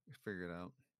to figure it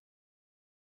out.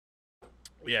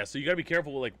 Yeah, so you gotta be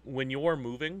careful. Like when you're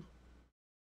moving,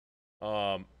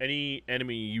 any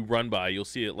enemy you run by, you'll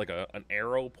see it like an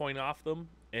arrow point off them.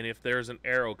 And if there's an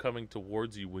arrow coming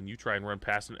towards you, when you try and run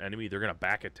past an enemy, they're gonna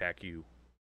back attack you,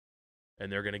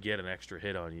 and they're gonna get an extra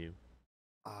hit on you.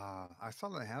 I saw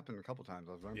that happen a couple times.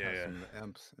 I was running past some of the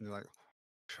imps, and they're like,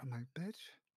 "I'm like, bitch."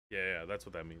 Yeah, that's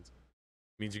what that means.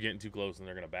 It means you're getting too close, and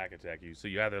they're gonna back attack you. So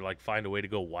you either like find a way to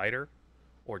go wider,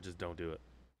 or just don't do it.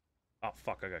 Oh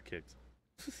fuck! I got kicked.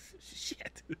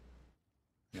 Shit.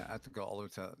 Yeah, I have to go all the way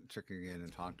to Chicken again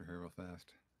and talk to her real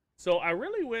fast. So I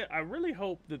really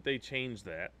hope that they change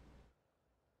that,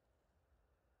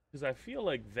 because I feel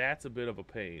like that's a bit of a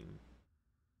pain.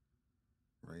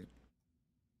 Right.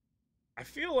 I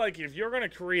feel like if you're gonna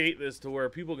create this to where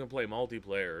people can play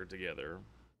multiplayer together,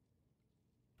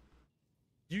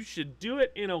 you should do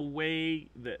it in a way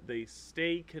that they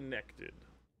stay connected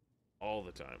all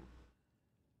the time.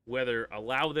 Whether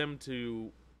allow them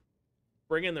to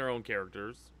bring in their own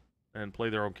characters and play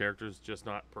their own characters, just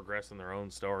not progress in their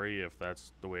own story if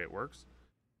that's the way it works.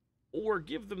 Or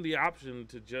give them the option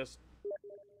to just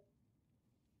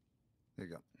there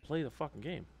you go. Play the fucking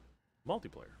game.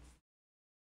 Multiplayer.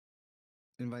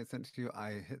 Invite sent to you.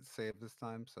 I hit save this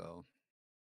time, so.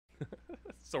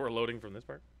 So we're loading from this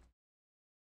part?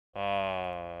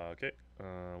 Okay.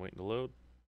 Waiting to load.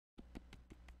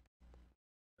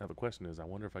 Now the question is, I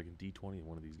wonder if I can D20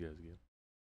 one of these guys again.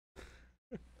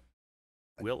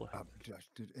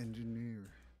 Objective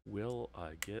engineer. Will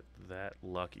I get that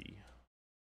lucky?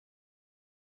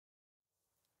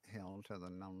 Hell to the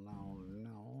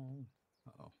no.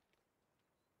 Uh-oh.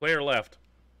 Player left.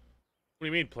 What do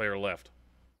you mean player left?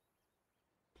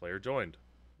 Player joined.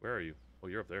 Where are you? Oh,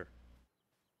 you're up there.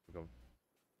 We're going.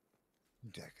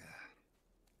 Deca.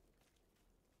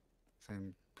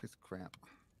 Same piece of crap.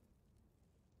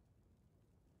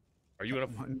 Are you in a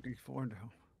 1d4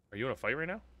 now? Are you in a fight right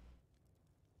now?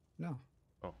 No.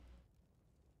 Oh.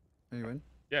 Are you in?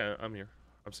 Yeah, I'm here.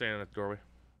 I'm standing at the doorway.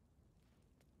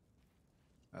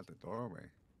 At the doorway?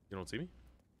 You don't see me?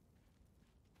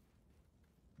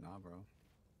 Nah, bro.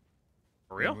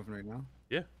 For real? Are you moving right now?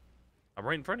 Yeah. I'm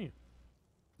right in front of you.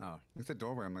 Oh, it's a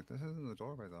doorway. I'm like, this isn't the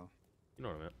doorway, though. You know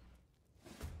what I meant.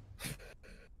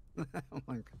 I'm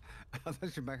like, I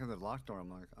thought you're back in the locked door.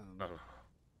 I'm like, No.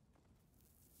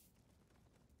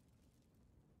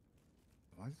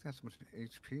 Why does he got so much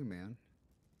HP, man?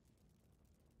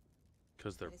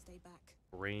 Because they're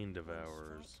brain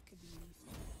devourers.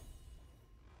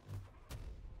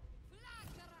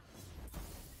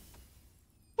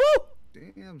 Woo!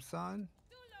 Damn, son.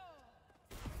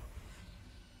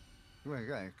 Ooh, I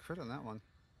got a crit on that one.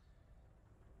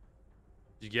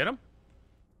 Did you get him?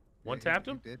 One tapped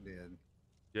him? Did.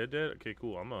 Yeah, did? Okay,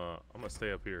 cool. I'm gonna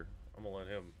stay up here. I'm gonna let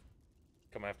him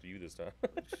come after you this time.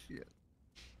 Shit.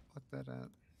 What that at?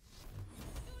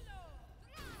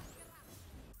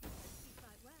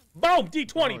 Boom!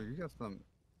 D20! Oh, you got some...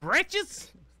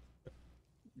 Branches?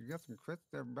 You got some crits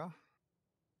there, bro.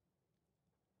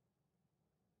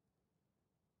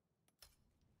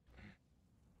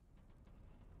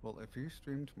 Well, if you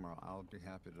stream tomorrow, I'll be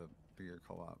happy to be your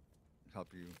co-op.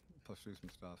 Help you push through some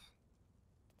stuff.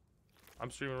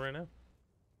 I'm streaming right now.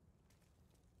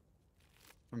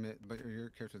 I mean, but your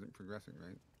character isn't progressing,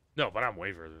 right? No, but I'm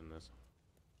way further than this.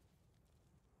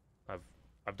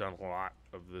 I've done a lot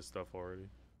of this stuff already.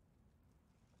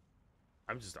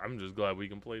 I'm just glad we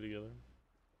can play together.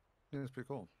 Yeah, it's pretty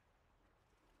cool.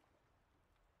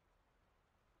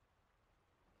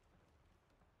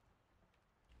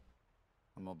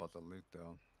 I'm all about the loot,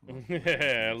 though.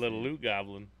 Yeah, a little loot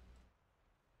goblin.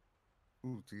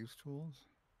 Ooh, thieves' tools?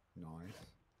 Nice.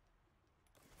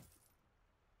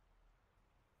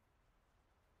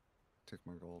 Take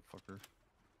my gold, fucker.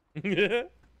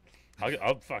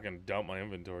 I'll fucking dump my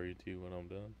inventory too when I'm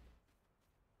done.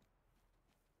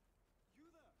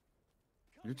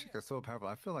 Your chick is so powerful.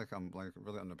 I feel like I'm like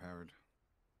really underpowered.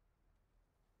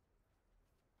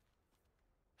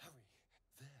 Hurry,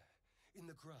 there, in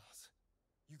the grass.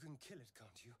 You can kill it,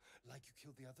 can't you? Like you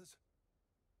killed the others?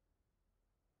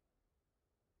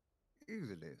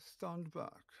 Easily. Stand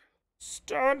back.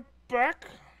 Stand back?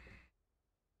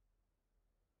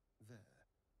 There.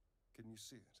 Can you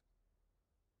see it?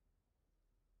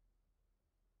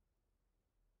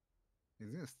 He's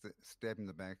gonna stab him in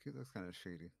the back. He looks kind of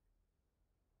shady.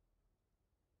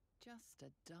 Just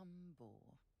a dumb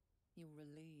bore. You're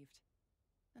relieved.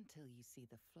 Until you see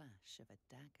the flash of a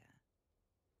dagger.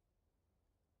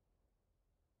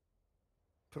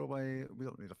 Put away. We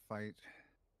don't need a fight.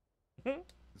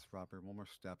 This robber, one more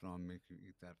step and I'll make you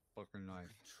eat that fucking knife.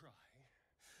 You can try,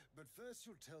 but first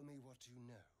you'll tell me what you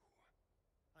know.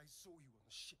 I saw you on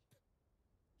the ship.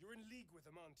 You're in league with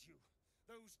them, aren't you?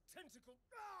 Those tentacle...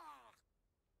 Ah!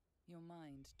 Your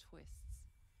mind twists.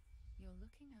 You're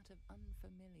looking out of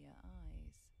unfamiliar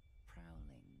eyes,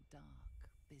 prowling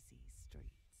dark, busy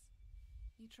streets.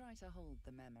 You try to hold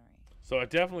the memory. So I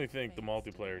definitely think the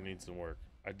multiplayer needs some work.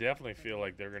 I definitely feel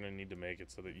like they're gonna need to make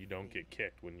it so that you don't get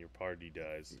kicked when your party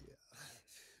dies. Yeah.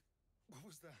 What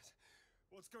was that?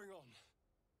 What's going on?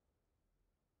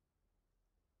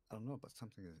 I don't know, but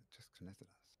something has just connected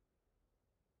us.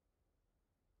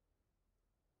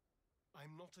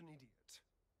 I'm not an idiot.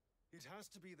 It has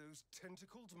to be those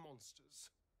tentacled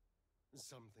monsters.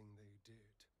 Something they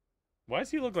did. Why does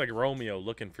he look like Romeo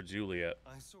looking for Juliet?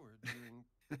 I saw it during...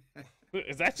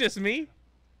 Is that just me?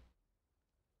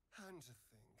 And to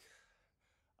think,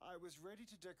 I was ready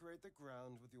to decorate the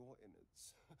ground with your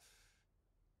innards.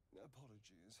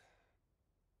 Apologies.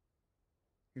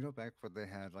 You know, back when they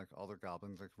had like all the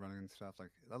goblins like running and stuff,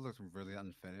 like that looks really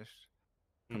unfinished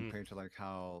compared to like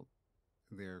how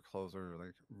their clothes are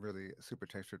like really super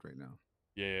textured right now.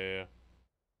 Yeah.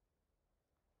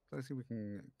 So I see we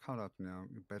can caught up now.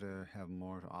 We better have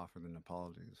more to offer than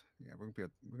apologies. Yeah, we're gonna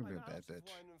be a bad bitch.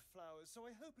 Wine and flowers, so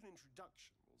I hope an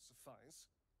introduction will suffice.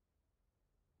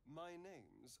 My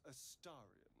name's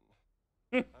Astarion.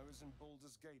 I was in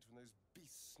Baldur's Gate when those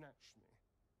beasts snatched me.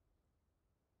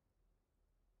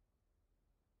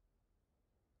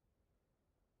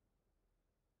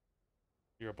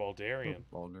 You're a Baldurian.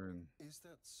 Baldurian. Is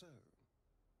that so?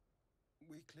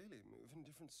 We clearly move in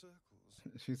different circles.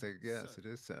 She's like, yes, it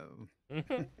is so. Do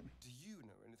you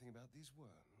know anything about these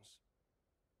worms?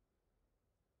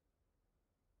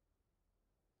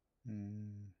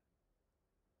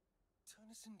 Turn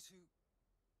us into...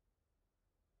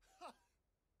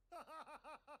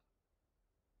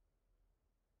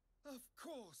 Of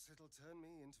course it'll turn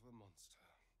me into a monster.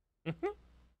 What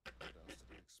else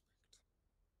did I expect?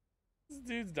 This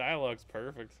dude's dialogue's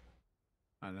perfect.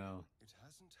 I know. It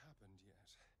hasn't happened yet.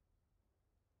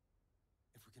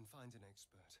 If we can find an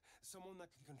expert, someone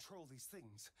that can control these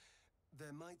things,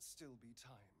 there might still be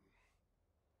time.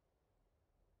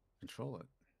 Control it.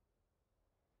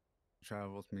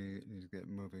 Travel with me, need to get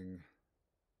moving.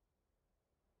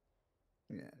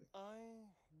 Yeah. I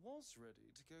was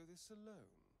ready to go this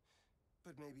alone,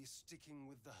 but maybe sticking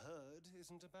with the herd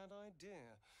isn't a bad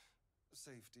idea.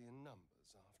 Safety in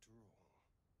numbers, after all.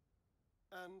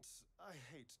 And I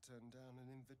hate to turn down an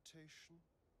invitation.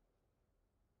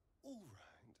 All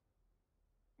right.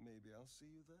 Maybe I'll see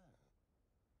you there.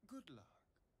 Good luck.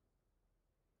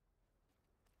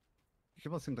 He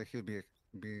almost seems like he'd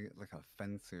be like a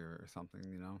fencer or something,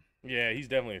 you know? Yeah, he's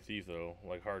definitely a thief though,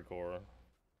 like hardcore.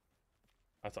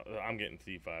 I'm getting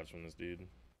thief vibes from this dude.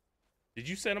 Did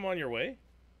you send him on your way?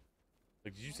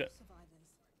 Like, did you send?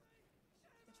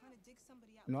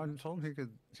 No, I told him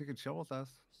he could chill with us.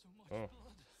 Oh.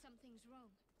 Something's wrong.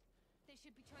 They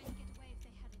should be trying to get away if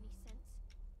they had any sense.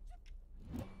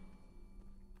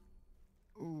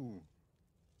 Ooh.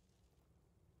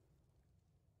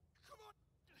 Come on!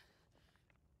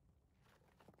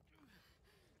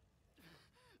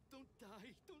 Don't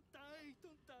die! Don't die!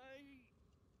 Don't die!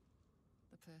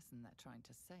 The person they're trying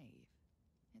to save,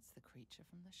 it's the creature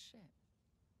from the ship.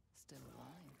 Still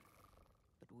alive,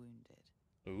 but wounded.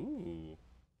 Ooh.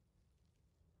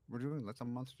 We're doing let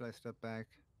some monster die step back.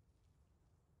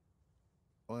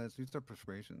 Well, let's use our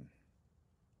persuasion.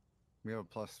 We have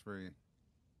a +3.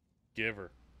 Give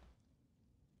her.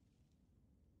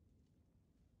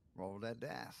 Roll that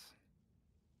dice.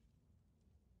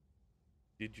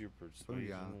 Did your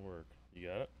persuasion work? You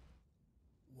got it?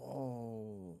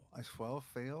 Whoa. A 12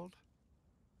 failed?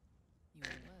 Your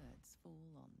words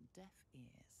fall on deaf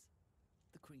ears.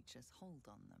 The creature's hold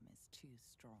on them is too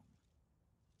strong.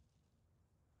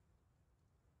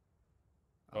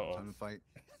 Uh-oh. Time to fight.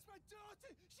 That's my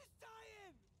daughter! She's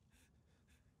dying!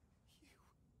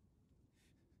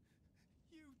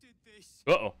 You did this!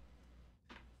 Uh-oh.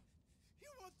 You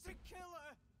want to kill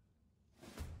her!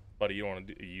 Buddy, you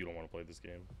don't want to play this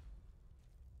game.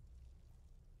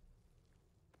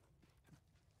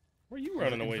 Where are you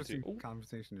running away to? Ooh.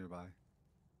 Conversation nearby.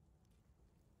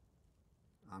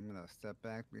 I'm gonna step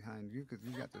back behind you because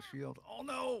you got the shield. Oh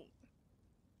no!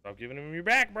 Stop giving him your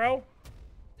back, bro.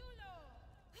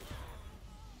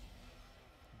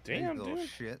 Damn, little dude.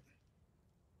 shit.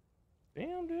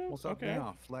 Damn, dude. What's up okay.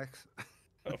 now, Flex?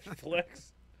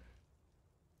 Flex.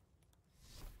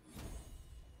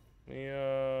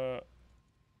 Oh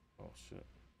shit.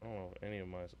 I don't know if any of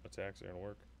my attacks are gonna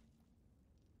work.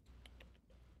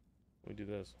 Let me do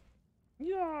this.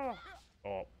 Yeah.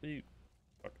 Oh, you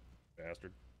fucking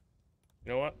bastard.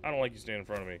 You know what? I don't like you standing in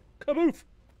front of me. Kaboof!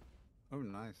 Oh,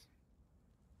 nice.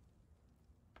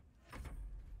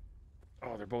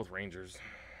 Oh, they're both rangers.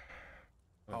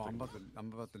 Oh, I'm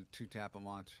about to 2-tap and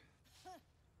launch.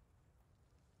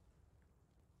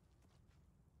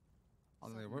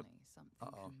 Suddenly, something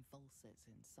convulses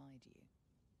inside you.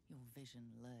 Your vision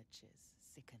lurches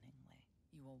sickeningly.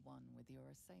 You are one with your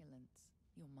assailants,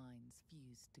 your minds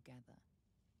fused together.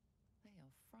 They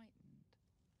are frightened,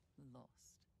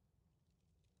 lost.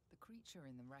 The creature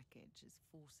in the wreckage is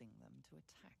forcing them to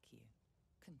attack you,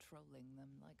 controlling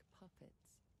them like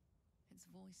puppets. Its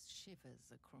voice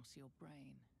shivers across your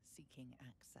brain, seeking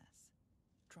access,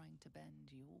 trying to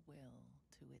bend your will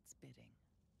to its bidding.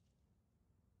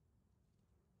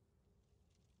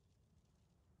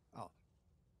 Oh.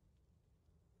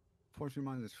 Force your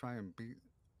mind to try and beat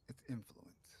its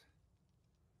influence.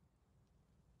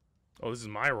 Oh, this is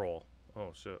my roll.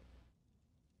 Oh, shit.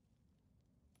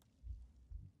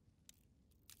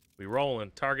 We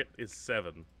rolling. Target is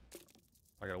 7.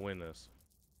 I gotta win this.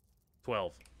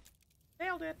 12.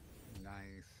 Nailed it.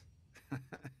 Nice.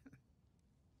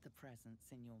 The presence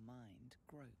in your mind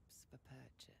gropes for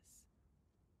purchase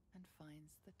and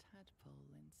finds the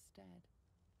tadpole instead.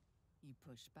 You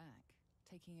push back,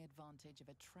 taking advantage of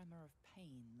a tremor of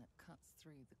pain that cuts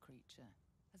through the creature.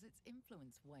 As its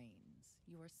influence wanes,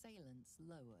 your assailants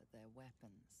lower their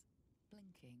weapons,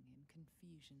 blinking in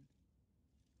confusion.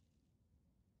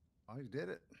 Oh, you did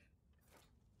it.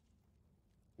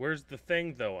 Where's the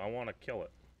thing, though? I want to kill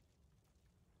it.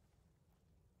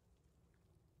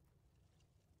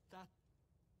 That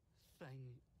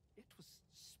thing, it was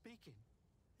speaking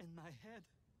in my head.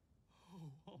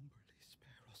 Oh, Umberly,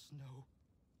 spare us, no.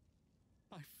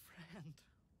 My friend,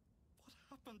 what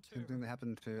happened to Same her? thing that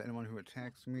happened to anyone who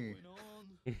attacks me. What's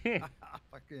going on?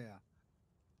 Fuck yeah.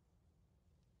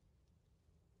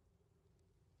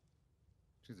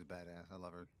 She's a badass. I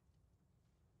love her.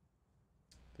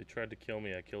 They tried to kill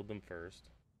me. I killed them first.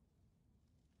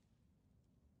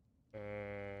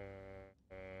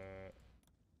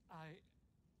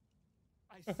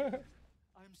 I see.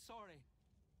 I'm sorry.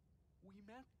 We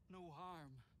meant no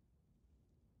harm.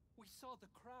 We saw the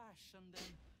crash and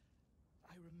then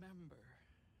I remember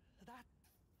that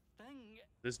thing.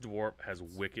 This dwarf has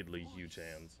wickedly huge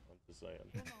hands. I'm just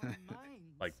saying.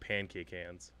 Like pancake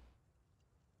hands.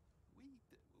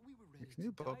 We were ready Can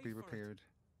you to both die be for it. repaired?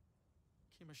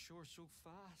 Came ashore so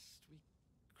fast we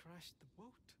crashed the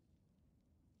boat.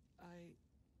 I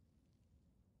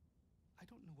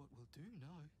don't know what we'll do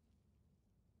now.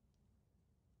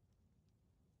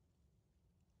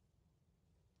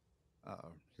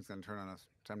 Uh-oh. He's gonna turn on us.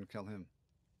 Time to kill him.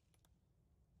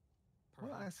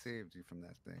 Well, I saved you from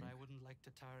that thing. But I wouldn't like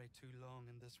to tarry too long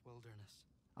in this wilderness.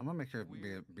 I'm gonna make her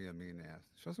be a mean ass.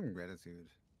 Show some gratitude.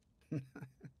 It's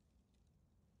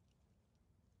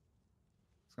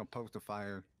gonna poke the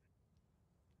fire.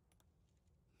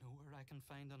 Nowhere I can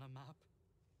find on a map.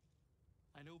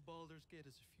 I know Baldur's Gate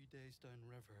is a few days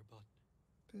downriver, but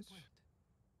Bitch. wait.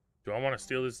 Do I want to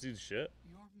steal this dude's shit?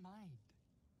 Your mind.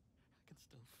 I can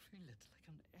still feel it like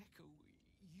an echo.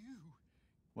 You.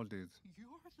 What dudes? You're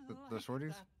The like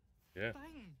shorties? that Yeah.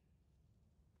 thing.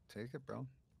 Take it, bro.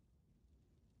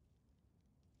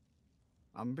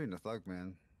 I'm being a thug,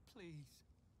 man. Please.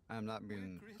 I'm not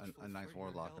being We're a grateful nice for your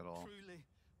warlock help, at all. Truly.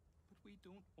 But we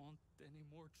don't want any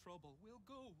more trouble. We'll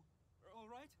go. All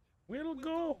right? We'll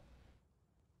go.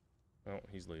 Oh,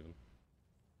 he's leaving.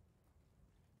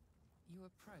 You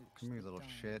approach Come here, the little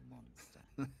dying shit. monster.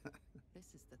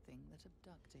 This is the thing that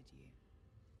abducted you.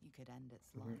 You could end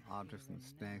its life Looking objects here and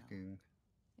and stacking. now.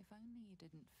 If only you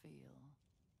didn't feel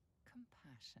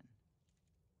compassion.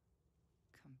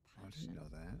 I didn't know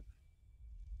that.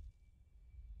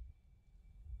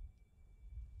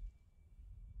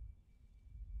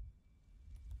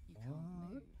 You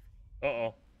can't move.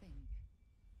 Uh-oh. Think.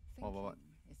 What?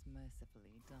 Thinking is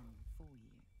mercifully done for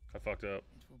you. I fucked up.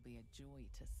 It will be a joy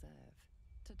to serve,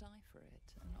 to die for it,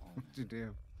 an honor. What'd you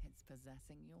do? It's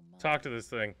possessing your mind. Talk to this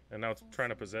thing, and now it's trying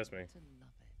to possess me. To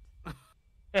love it.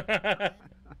 Then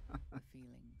the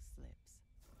feeling slips.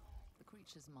 The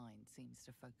creature's mind seems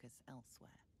to focus elsewhere.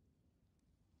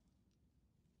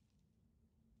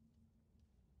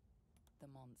 The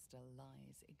monster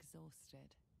lies exhausted,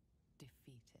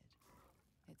 defeated.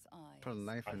 Its eyes, Put a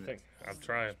knife in it. I'm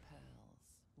trying.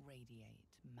 pearls, radiate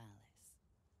malice.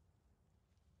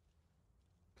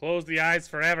 Close the eyes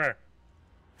forever.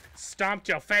 Stomped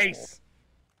your face.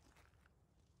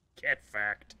 Get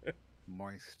fucked.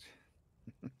 Moist.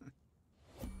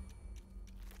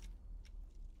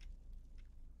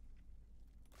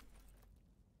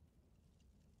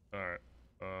 All right.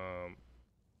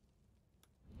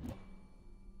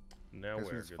 Now Guess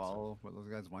we where? just follow where those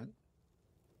guys went.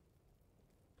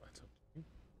 That's up to you.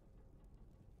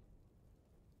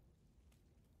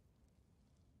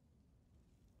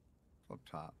 Up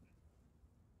top.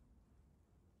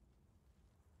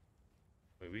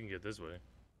 Wait, we can get this way.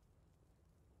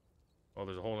 Oh,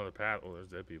 there's a whole other path. Oh, there's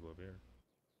dead people up here.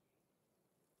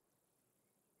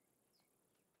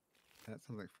 That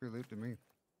sounds like free loot to me.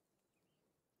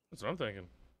 That's what I'm thinking.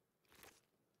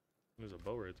 There's a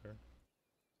bow right there.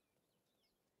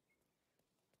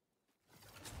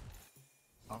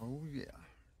 Oh yeah.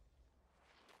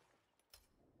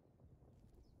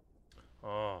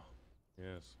 Oh,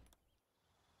 yes.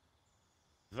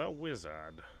 The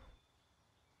wizard.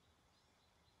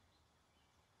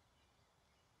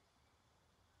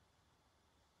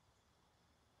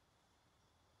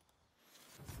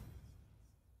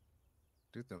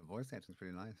 Dude, the voice acting's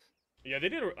pretty nice. Yeah, they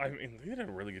did. I mean, they did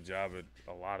a really good job at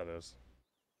a lot of this.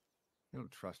 You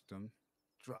don't trust them.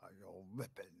 Draw your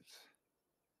weapons.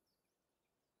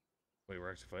 Wait, we're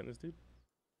actually fighting this dude?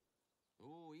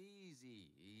 Oh,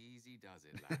 easy. Easy does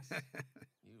it, lass.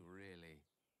 You really,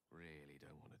 really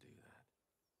don't want to do that.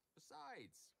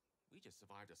 Besides, we just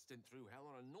survived a stint through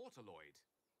hell on a nautiloid.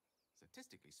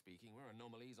 Statistically speaking, we're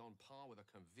anomalies on par with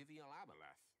a convivial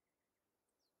aboleth.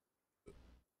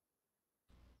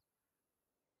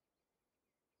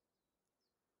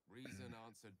 Reason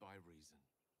answered by reason.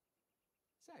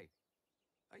 Say,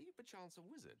 are you perchance a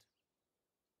wizard?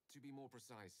 To be more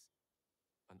precise,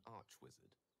 an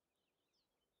arch-wizard.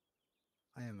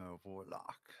 I am a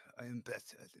warlock. I am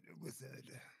better than a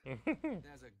wizard.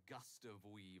 There's a gust of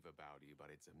weave about you, but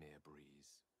it's a mere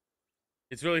breeze.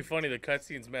 It's really funny. The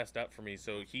cutscene's messed up for me,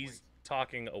 so he's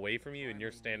talking away from you and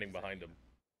you're standing behind him.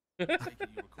 You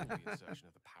recall the insertion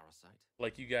of the parasite?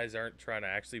 Like you guys aren't trying to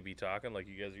actually be talking, like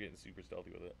you guys are getting super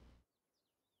stealthy with it.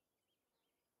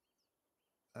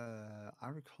 I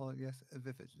recall it, yes,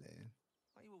 vividly.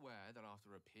 Are you aware that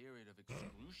after a period of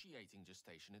excruciating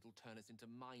gestation, it'll turn us into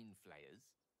mind flayers?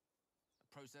 A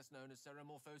process known as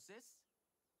ceremorphosis?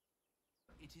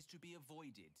 It is to be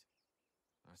avoided.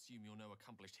 I assume you're no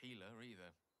accomplished healer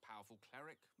either. Powerful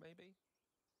cleric, maybe?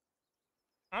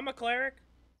 I'm a cleric.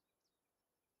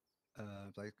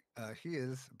 He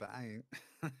is, but I ain't.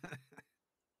 Then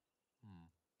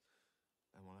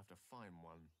we'll have to find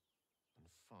one. And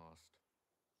fast.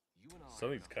 You and I Some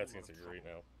of these have a whole cutscenes lot of are great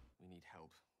trouble. now. We need help,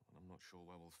 and I'm not sure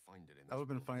where we'll find it in That this would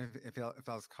have been funny wilderness. if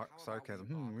I was sarcasm.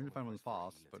 We need to find one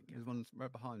fast, but there's one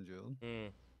right behind you.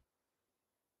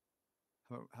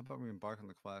 How about we embark on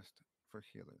the quest for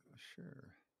healer?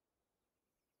 Sure.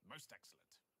 Most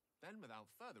excellent. Then, without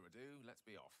further ado, let's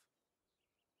be off.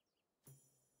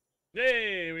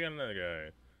 Yay, we got another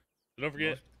guy. So don't forget.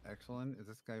 Most excellent. Is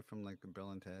this guy from like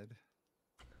Bill and Ted?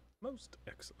 Most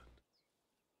excellent.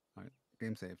 All right,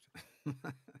 game saved.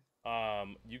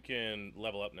 You can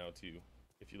level up now too.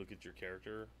 If you look at your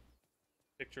character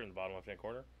picture in the bottom left-hand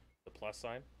corner, the plus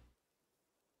sign.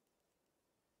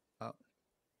 Oh.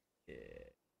 Yeah,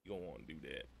 you don't want to do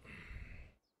that.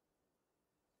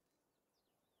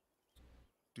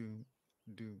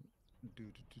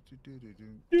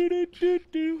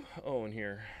 Oh, and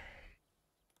here.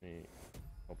 Let me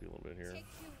help you a little bit here.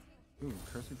 Ooh,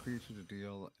 curse a creature to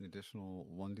deal an additional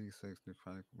 1d6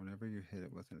 necrotic whenever you hit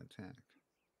it with an attack.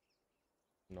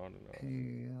 Not enough.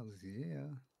 Hells yeah.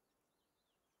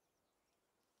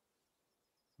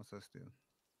 What's this do?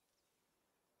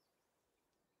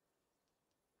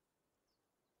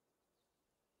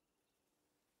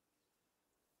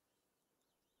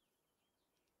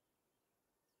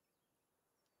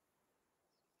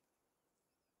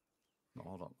 No,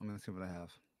 hold on. I'm gonna see what I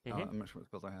have. I'm not sure what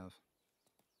spells I have.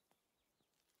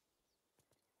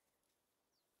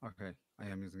 Okay, I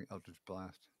am using Eldritch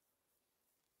Blast.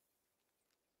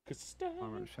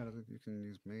 Armor and Shadow. You can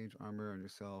use Mage Armor on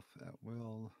yourself at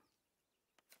will.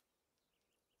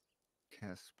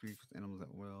 Cast Speak with animals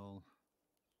at will.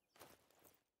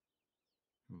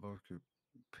 Invoke your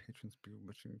patron's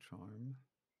bewitching charm.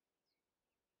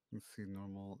 You can see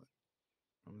normal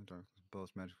from the darkness.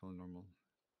 Both magical and normal.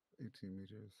 18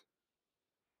 meters.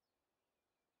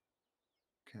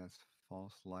 Cast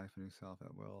false life on yourself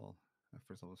at will. At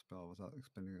first level spell without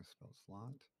expending a spell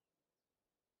slot.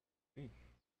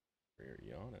 Rare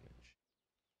yawning.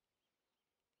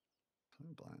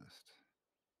 Flame blast.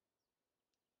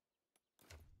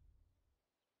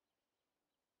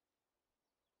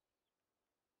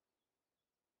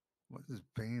 What is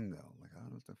Bane though? Like I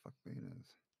don't know what the fuck Bane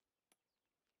is.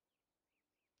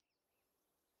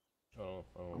 Oh,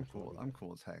 I'm cool. I'm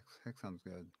cool as Hex. Hex sounds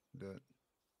good. Do it.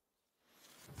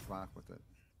 Rock with it.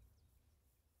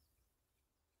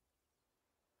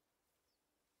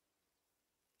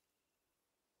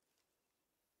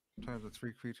 Target the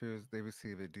 3 creatures. They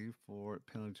receive a D4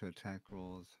 penalty to attack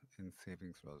rolls and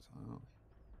saving throws. Oh.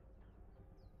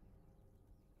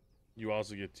 You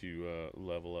also get to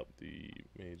level up the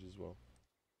mage as well.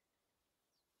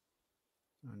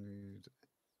 I need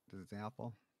the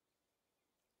apple.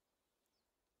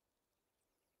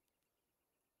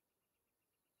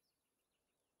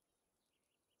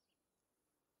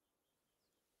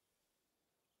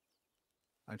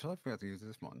 I totally forgot to use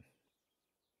this one.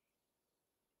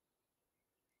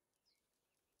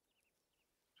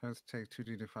 Tries to take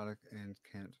 2D necrotic and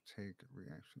can't take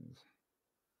reactions.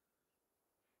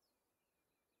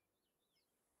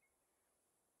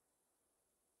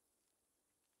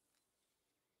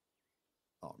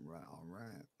 Alright,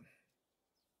 alright.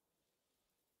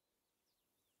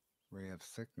 Ray of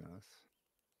Sickness.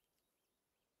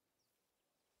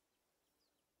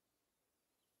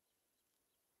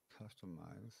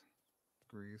 Customize.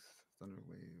 Grease.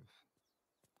 Thunderwave.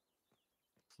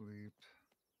 Sleep.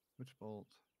 Witch Bolt.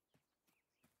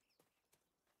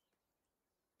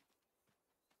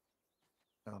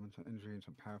 Elemental injury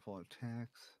into powerful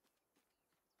attacks.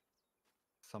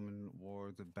 Summon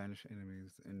wards of banish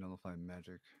enemies and nullify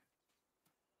magic.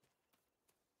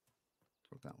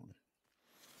 Go with that one.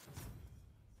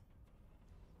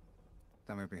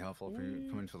 That might be helpful if you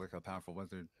come into like a powerful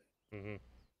wizard. Mm-hmm.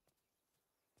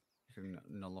 You can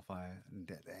nullify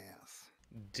dead ass.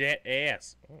 Dead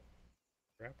ass. Oh,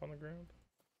 crap on the ground.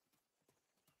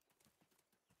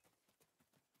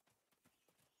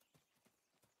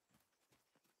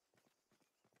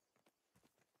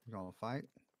 You gonna fight?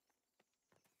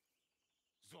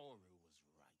 Zoru was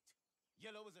right.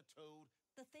 Yellow as a toad.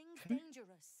 The thing's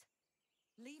dangerous.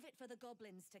 Leave it for the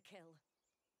goblins to kill.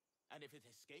 And if it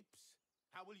escapes,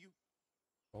 how will you...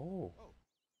 Oh.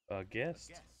 A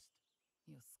guest.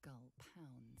 Your skull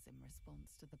pounds in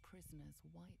response to the prisoner's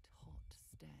white-hot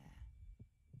stare.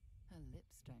 Her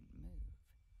lips don't move,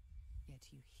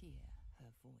 yet you hear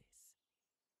her voice.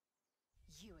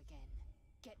 You again.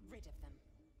 Get rid of them.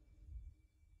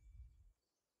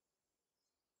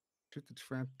 Shoot the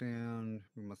trap down.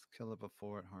 We must kill it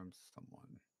before it harms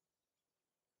someone.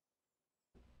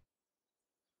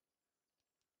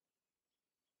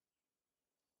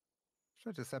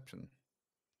 Try deception.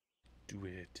 Do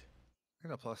it. I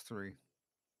got a +3.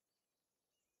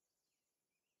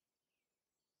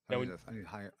 Now I need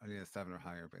higher. I need a 7 or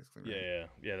higher, basically. Right?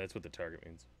 Yeah. That's what the target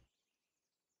means.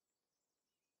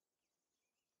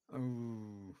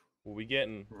 Ooh. What we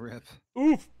getting? Rip.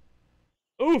 Oof.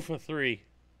 Oof. A 3.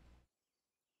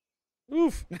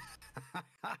 Oof.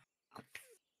 I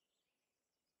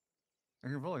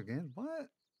can roll again. What?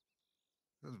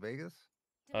 This is Vegas.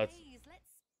 Let's...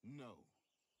 No,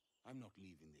 I'm not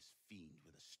leaving this fiend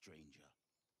with a stranger.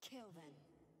 Kill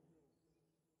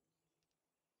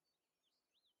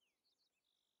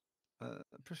them.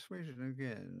 Persuasion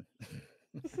again.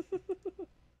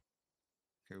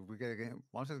 Okay, we gotta get.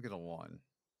 Why don't I get a 1?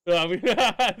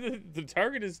 The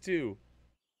target is 2.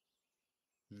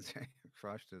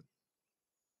 Crushed it.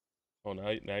 Oh, now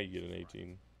you get an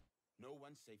 18. No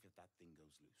one's safe if that thing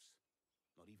goes loose.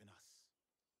 Not even us.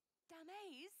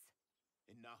 Damaze?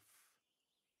 Enough.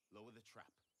 Lower the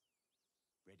trap.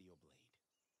 Ready your blade.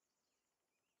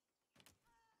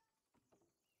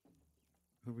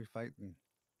 Who we fighting?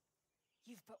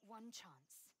 You've but one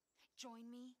chance. Join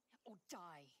me or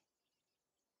die.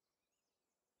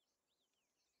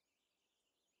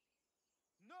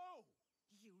 No!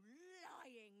 You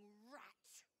lying rat!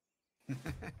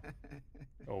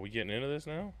 Oh, we getting into this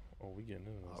now? Oh, we getting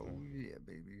into this now. Oh yeah,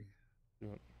 baby.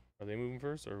 Are they moving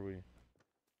first, or are we?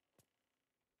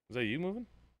 Is that you moving?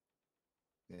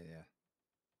 Yeah.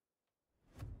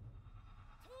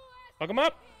 Fuck him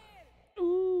up!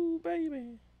 Ooh,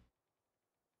 baby.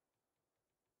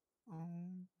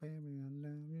 Oh, baby, I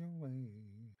love your way.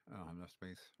 I don't have enough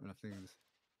space. Enough things.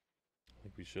 I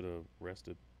think we should have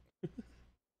rested.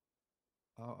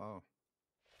 Oh.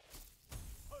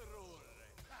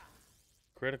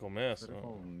 Critical miss.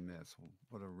 Critical miss.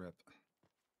 What a rip.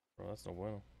 Bro, that's no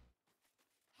bueno.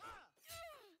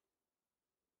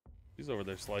 He's over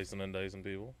there slicing and dicing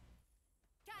people.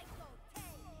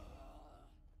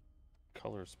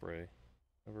 Color spray.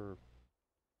 Never.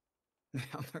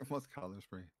 What's color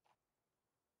spray?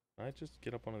 Can I just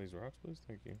get up one of these rocks, please?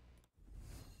 Thank you.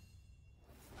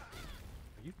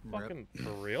 Are you fucking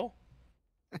for real?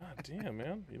 God damn,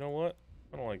 man. You know what?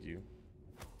 I don't like you.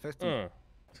 50.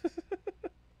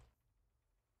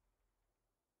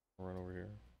 Run over here.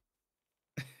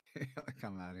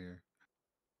 Come out here.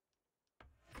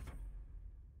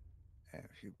 And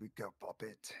here we go,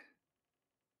 Bobbit.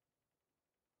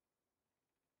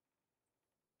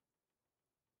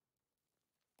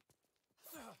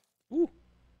 Ooh.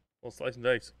 Well, slice and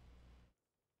dice.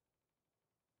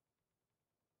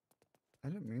 I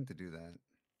didn't mean to do that.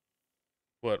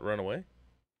 What, run away?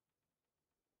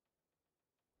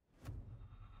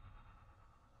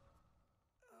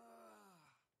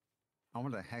 I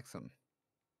wanted to hex him.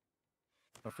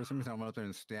 But for some reason I went up there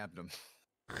and stabbed him.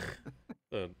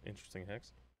 Interesting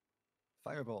hex.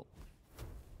 Firebolt.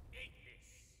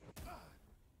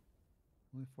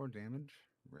 Only 4 damage?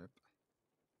 Rip.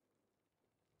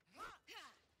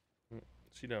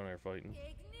 She down there fighting.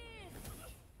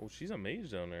 Oh, she's a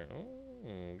mage down there.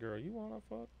 Oh, girl, you wanna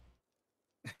fuck?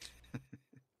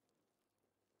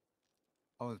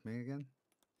 Oh, it's me again?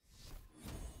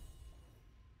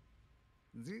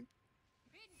 Z?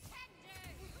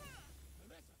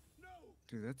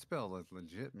 Dude, that spell is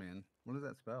legit, man. What is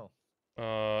that spell?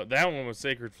 That one was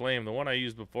Sacred Flame. The one I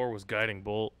used before was Guiding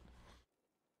Bolt.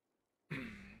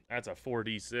 That's a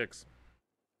 4d6.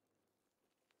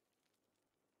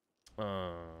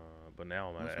 But now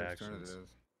I'm out of actions.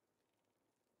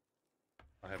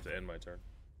 I have to end my turn.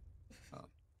 Oh,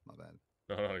 my bad.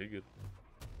 No, you're good.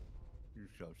 You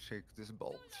shall shake this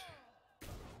bolt.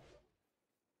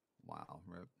 Wow,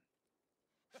 rip.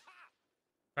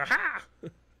 Aha!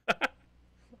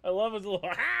 I love his little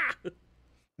aha!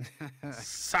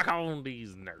 Suck on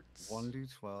these nerds.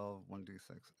 1d12,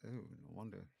 1d6. Ooh, no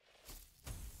wonder.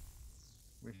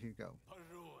 Where'd he go?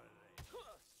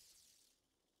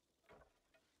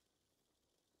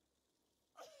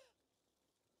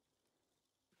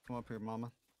 Come up here,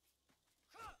 mama.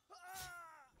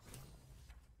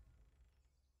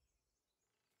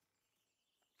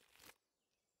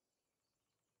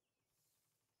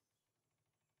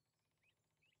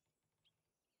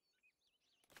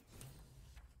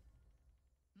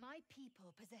 My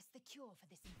people possess the cure for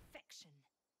this infection.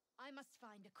 I must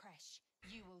find a creche.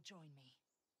 You will join me.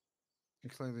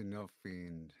 Clearly no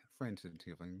fiend. Friends and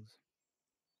tieflings.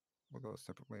 We'll go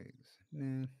separate ways.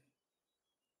 Nah.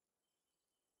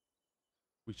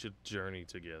 We should journey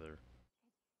together.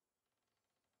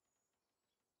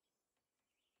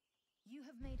 You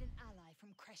have made an ally from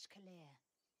Kresh Kalir.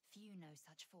 Few know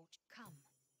such fortune. Come.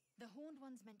 The Horned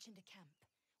Ones mentioned a camp.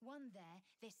 One there,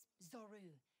 this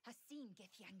Zoru, has seen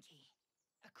Githyanki.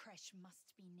 A creche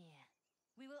must be near.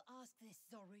 We will ask this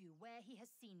Zoru where he has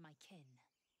seen my kin.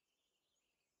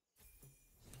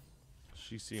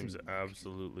 She seems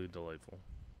absolutely delightful.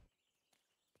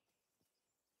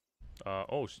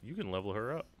 Oh, you can level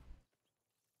her up.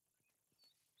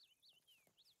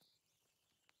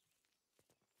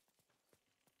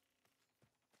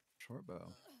 Short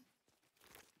bow.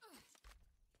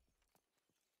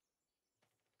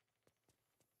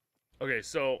 Okay,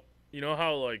 so you know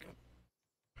how like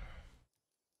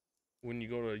when you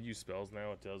go to use spells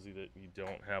now, it tells you that you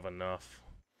don't have enough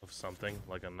of something,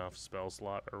 like enough spell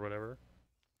slot or whatever.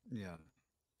 Yeah.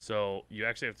 So you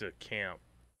actually have to camp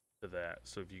to that.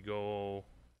 So if you go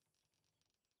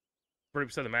pretty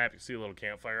beside the map, you see a little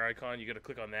campfire icon. You got to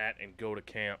click on that and go to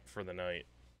camp for the night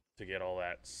to get all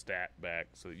that stat back,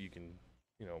 so that you can,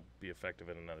 you know, be effective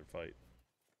in another fight.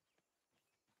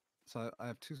 So I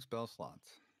have 2 spell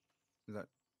slots. Is that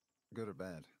good or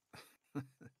bad?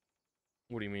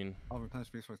 What do you mean? All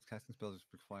replenished resource casting spells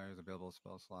requires available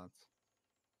spell slots.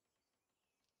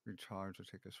 Recharge or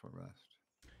take a short rest.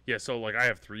 Yeah, so like I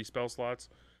have 3 spell slots,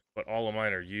 but all of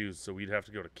mine are used, so we'd have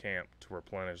to go to camp to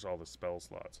replenish all the spell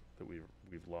slots that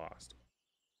we've lost.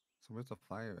 So where's the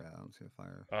fire at? I don't see a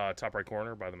fire. Top right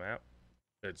corner by the map.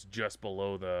 It's just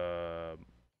below the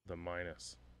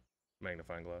minus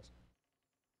magnifying glass.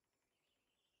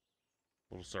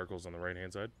 Little circles on the right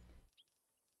hand side.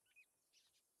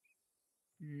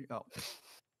 Oh.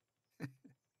 The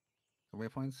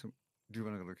waypoints? Do you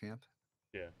want to go to camp?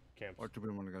 Yeah, camp. Or do we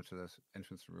want to go to this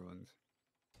entrance to ruins?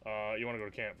 You want to go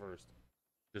to camp first,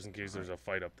 just in case there's a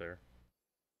fight up there.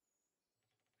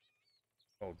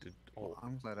 Oh, Well,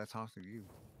 I'm glad I talked to you.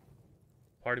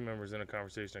 Party members in a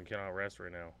conversation and cannot rest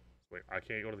right now. Wait, I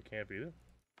can't go to the camp either?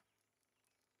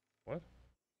 What?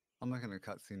 I'm making a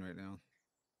cutscene right now.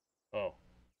 Oh.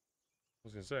 I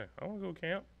was gonna say, I want to go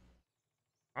camp.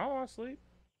 I want to sleep.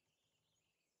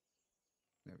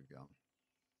 There we go.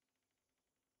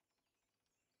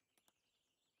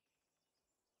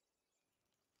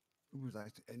 Who would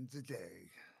like to end the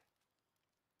day?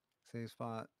 Save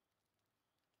spot.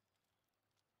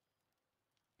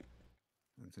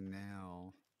 waypoints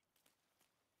now.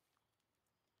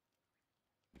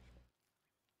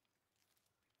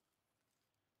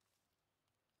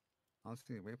 I don't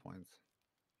see any waypoints.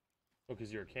 Oh,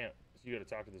 because you're a camp. So you got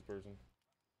to talk to this person.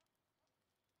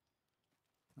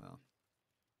 Oh.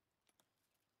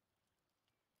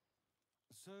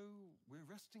 So we're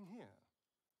resting here.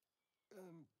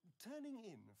 Turning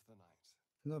in for the night.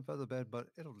 No feather bed, but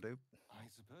it'll do. I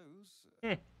suppose.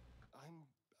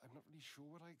 I'm not really sure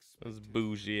what I expected. This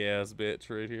bougie ass bitch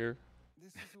right here.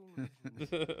 This is all a little new.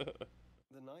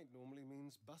 The night normally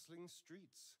means bustling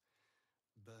streets,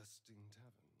 bursting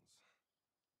taverns.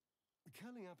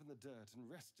 Curling up in the dirt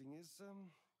and resting is a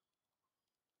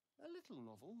little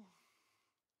novel.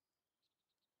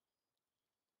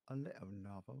 A little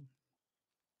novel.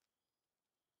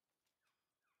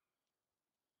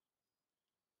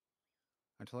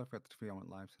 I totally forgot the tweet I went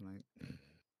live tonight.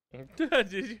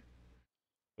 Did you?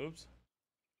 Oops.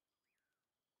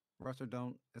 Rush or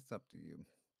don't, it's up to you.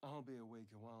 I'll be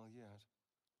awake a while yet.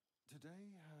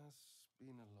 Today has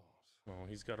been a lot. Oh,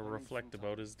 he's got to reflect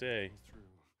about his day.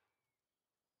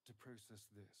 To process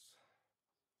this.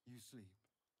 You sleep.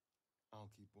 I'll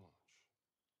keep watch.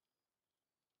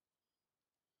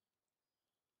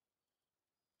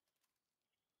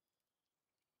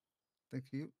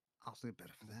 Thank you. I'll sleep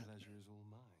better for that. The pleasure is all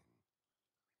mine.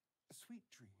 Sweet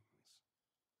dreams.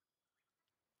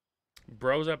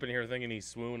 Bro's up in here thinking he's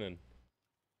swooning.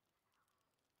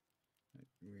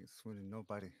 You ain't swooning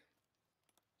nobody.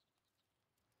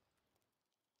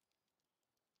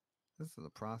 This is a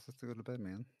process to go to bed,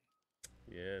 man.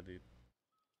 Yeah, dude.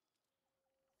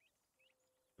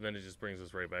 And then it just brings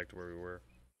us right back to where we were.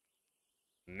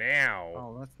 Now.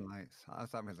 Oh, that's nice. I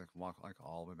thought maybe like walk like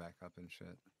all the way back up and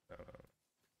shit.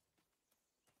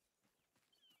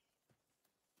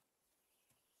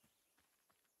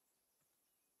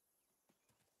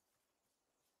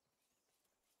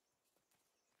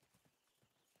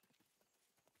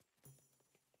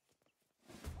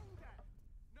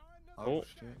 Oh,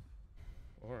 shit.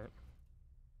 All right.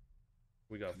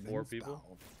 We got Come 4 in, people.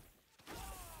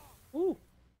 spell. Ooh.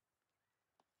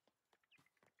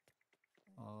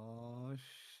 Oh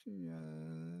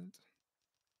shit.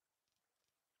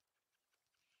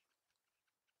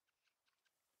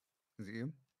 Is it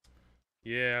you?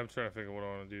 Yeah, I'm trying to figure out what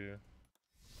I want to do.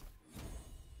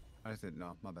 I just didn't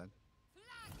know. My bad.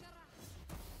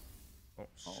 Oh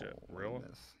shit! Oh, Really?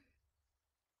 miss.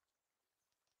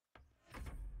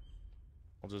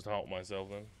 I'll just halt myself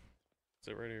then.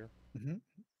 Sit right here. Mm-hmm.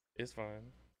 It's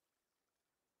fine.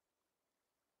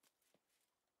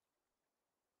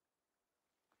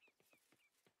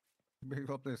 Better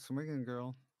go up there swinging,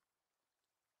 girl.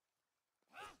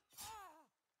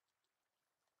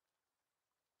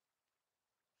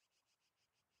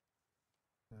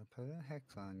 I'll put a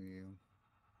hex on you.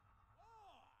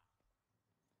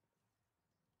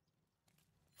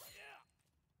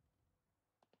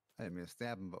 I didn't mean to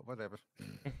stab him, but whatever.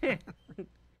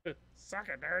 Suck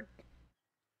it, nerd.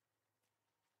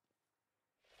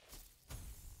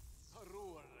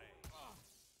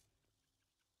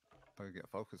 Probably get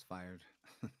focus fired.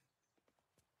 Oh,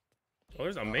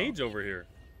 there's a mage over here.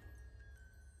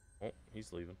 Oh,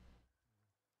 he's leaving.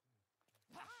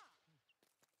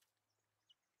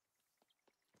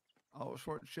 Oh,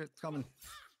 short shit's coming.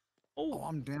 Oh,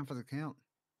 I'm down for the count.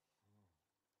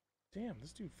 Damn,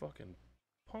 this dude fucking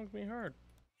punked me hard.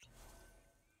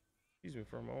 Excuse me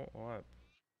for a moment while I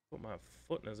put my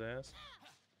foot in his ass.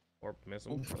 Or miss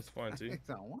him. That's fine too.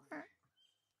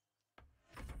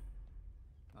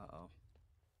 Uh-oh.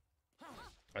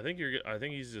 I think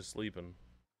he's just sleeping.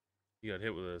 He got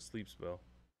hit with a sleep spell.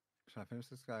 Should I finish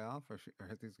this guy off or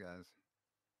hit these guys?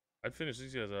 I'd finish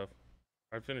these guys off.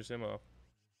 I'd finish him off.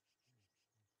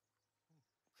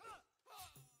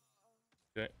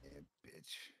 Okay. Yeah,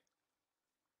 bitch.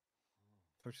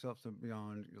 Push yourself to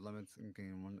beyond your limits and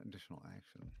gain 1 additional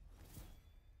action.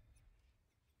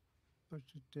 Push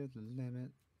it to the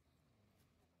limit.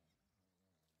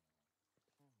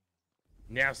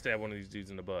 Now stab one of these dudes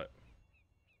in the butt.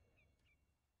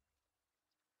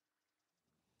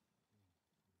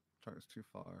 Target's too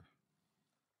far.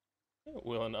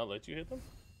 Will I not let you hit them?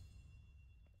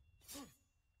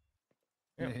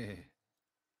 Yeah. Hey.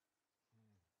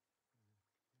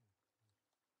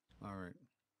 All right.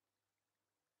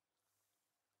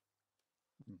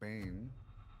 Bane.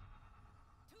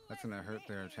 That's gonna hurt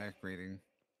their attack rating.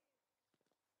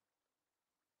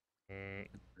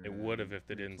 It would have if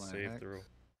they didn't Reply save hex. through.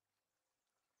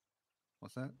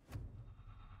 What's that?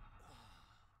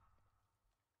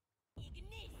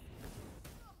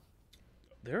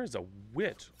 There is a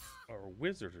witch or a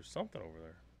wizard or something over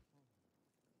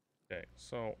there. Okay,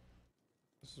 so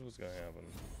this is what's gonna happen.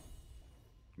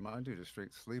 My dude is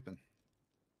straight sleeping.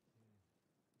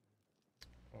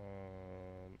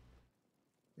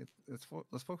 Let's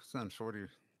focus on Shorty.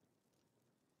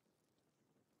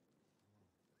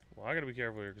 Well, I gotta be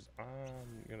careful here because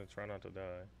I'm gonna try not to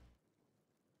die.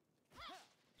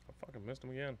 I fucking missed him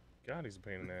again. God, he's a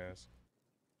pain in the ass.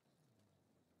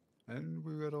 And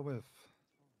we got a whiff.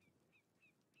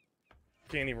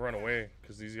 Can't even run away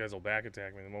because these guys will back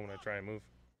attack me the moment I try and move.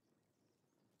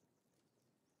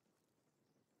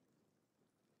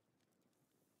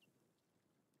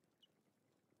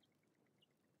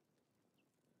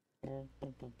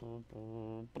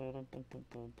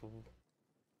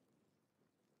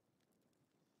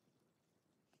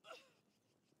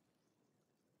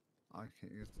 I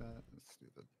can't use that. That's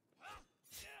stupid.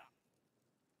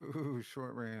 Ooh,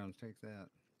 short round. Take that.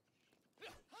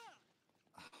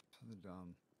 So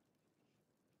dumb.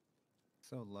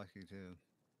 So lucky too.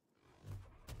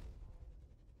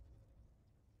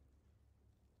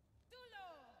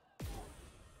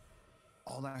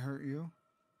 All that hurt you?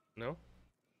 No.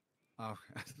 Oh,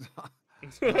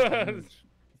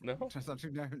 no. I saw 2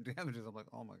 damages. I'm like,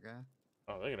 oh my god.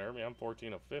 Oh, they can hurt me. I'm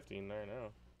 14 of 15 there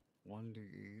now.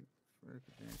 1d8. Frick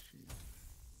that shit.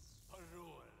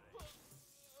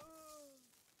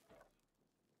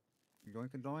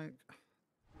 Yoink a doink.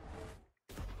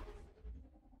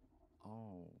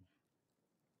 Oh.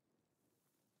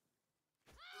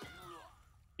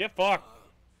 Get fucked.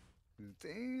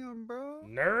 Damn, bro.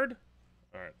 Nerd.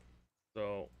 All right.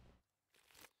 So.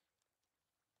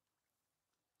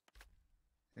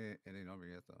 It ain't over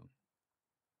yet though.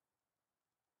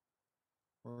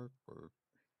 Work.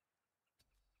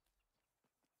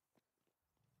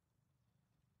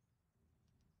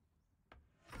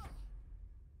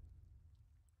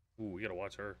 Ooh, we gotta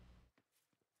watch her.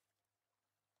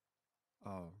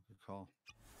 Oh, good call.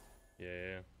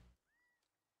 Yeah.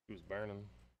 She was burning.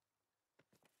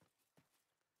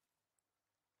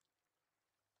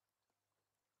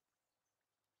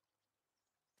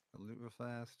 Loot real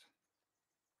fast.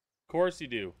 Of course you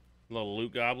do, little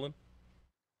loot goblin.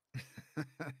 I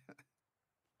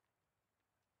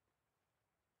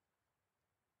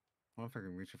wonder if I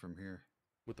can reach it from here.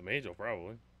 With the Majo,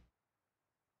 probably.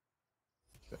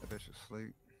 That bitch is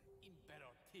asleep.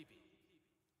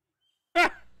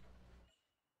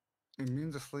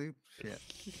 Immune to sleep? Shit.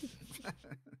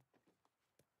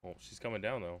 Oh, she's coming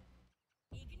down, though.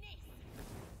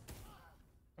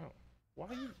 Oh, why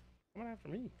are you coming after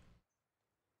me?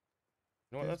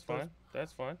 You know what, that's fine.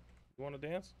 That's fine. You want to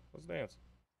dance? Let's dance.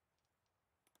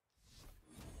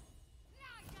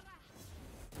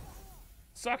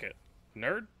 Suck it,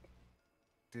 nerd.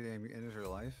 Damn, you ended her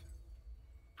life?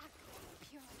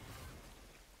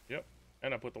 Yep,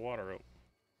 and I put the water out.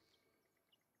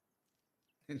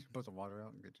 You put the water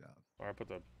out? Good job. Or I put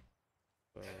the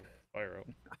fire out.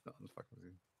 What the fuck was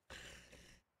he?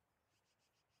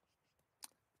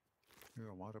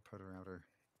 You're a water putter outer.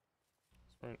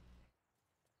 That's right.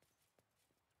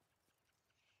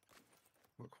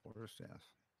 What quarterstaff?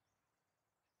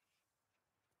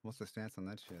 What's the stance on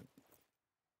that shit?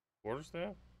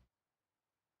 Quarterstaff?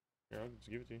 Here, I'll just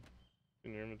give it to you.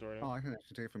 In your inventory now. Oh, I can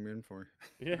actually take it from your inventory.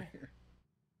 Yeah. Right here.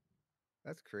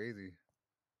 That's crazy.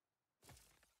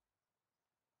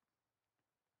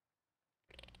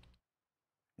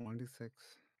 One d6,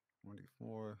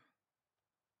 1d4.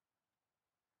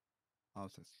 Oh,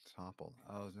 it's toppled.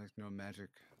 Oh, there's no magic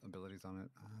abilities on it.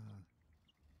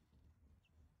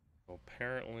 Well,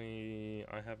 apparently,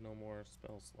 I have no more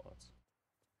spell slots.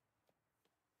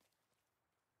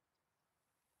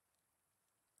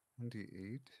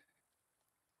 1d8.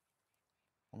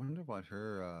 I wonder what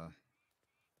her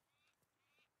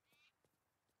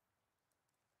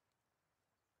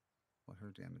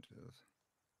damage is.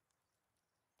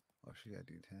 Oh, she got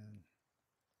d10.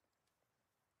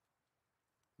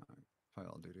 Alright, probably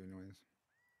all duty anyways.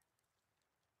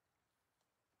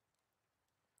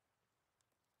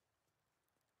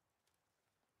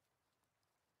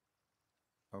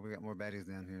 Oh, we got more baddies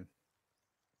down here.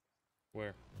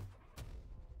 Where?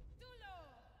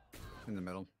 In the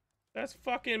middle. That's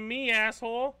fucking me,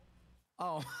 asshole.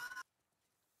 Oh.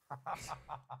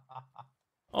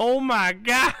 Oh my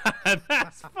god,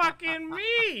 that's fucking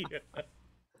me.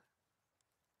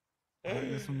 Oh,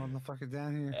 there's some motherfucker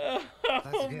down here.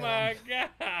 Oh my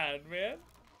god, man.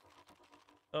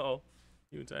 Uh-oh,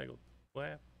 you entangled. What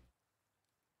happened?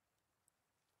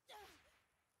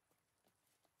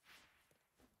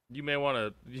 You may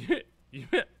want to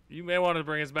you may want to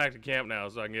bring us back to camp now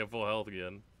so I can get full health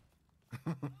again.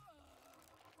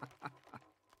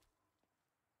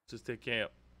 Just take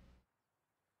camp.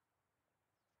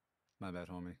 My bad,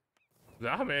 homie.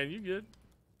 Nah, man, you good.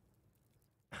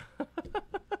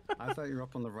 I thought you were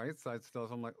up on the right side still,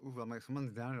 so I'm like, ooh, I'm like,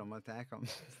 someone's down here, I'm gonna attack them.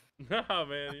 Nah,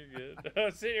 man, you're good. I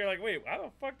was sitting here like, wait, how the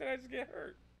fuck did I just get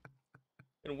hurt?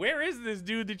 And where is this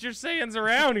dude that you're saying's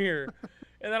around here?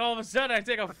 And then all of a sudden, I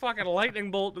take a fucking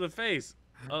lightning bolt to the face.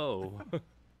 Oh.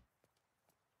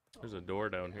 There's a door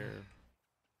down here.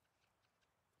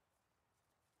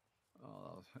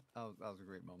 Oh, that was a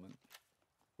great moment.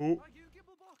 Ooh. Are you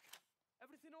Gibblebock?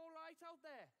 Everything all right out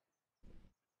there?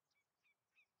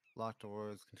 Locked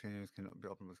doors, containers can be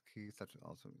opened with keys, such as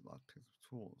also locked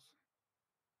tools.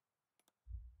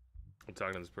 I'm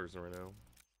talking to this person right now.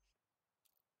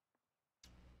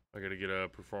 I gotta get a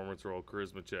performance roll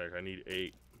charisma check. I need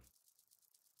 8.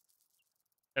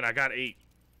 And I got 8.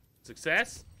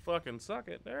 Success? Fucking suck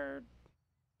it, nerd.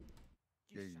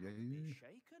 You sound a bit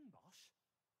shaken, boss.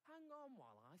 Hang on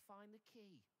while I find the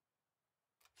key.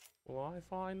 Will I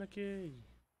find the key?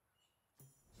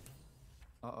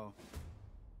 Uh-oh.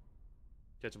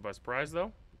 Catch him by surprise,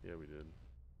 though? Yeah, we did.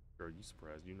 Girl, you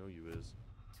surprised. You know you is.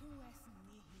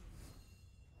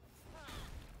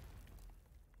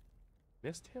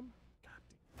 Missed him? God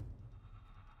damn.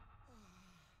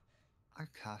 I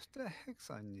cast a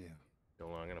hex on you.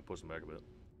 Hold on, I'm gonna push him back a bit.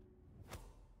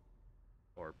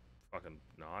 Or fucking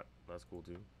not. That's cool,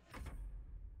 too.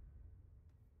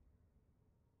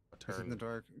 If in the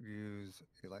dark, use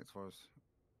a light source,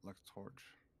 like a torch.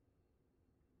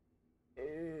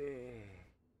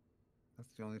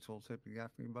 That's the only tooltip you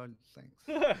got for me, bud. Thanks.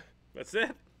 That's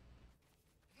it.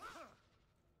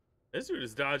 This dude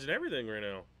is dodging everything right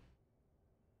now.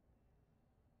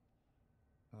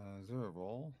 Is there a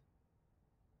roll?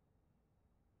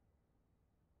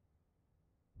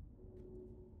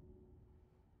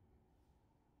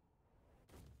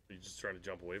 Are you just trying to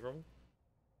jump away from him?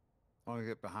 I want to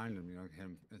get behind him, you know, hit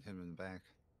him in the back.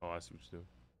 Oh, I see what you do.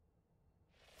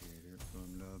 Get it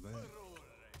from the back.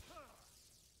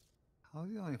 How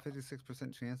is he only a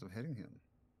 56% chance of hitting him?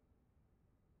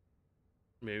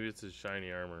 Maybe it's his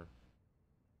shiny armor.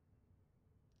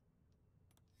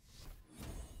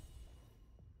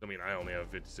 I mean, I only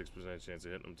have a 56% chance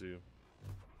of hitting him, too.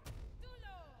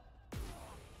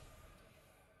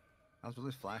 I was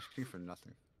really flashy for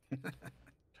nothing.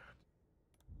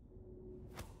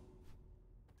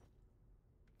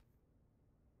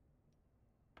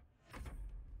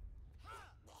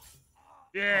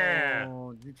 Yeah!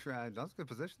 Oh, you tried. That was a good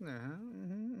position there, huh?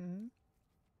 Mm-hmm.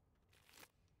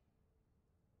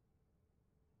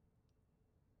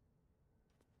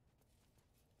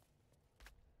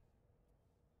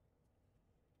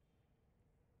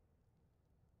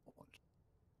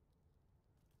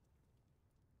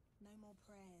 No more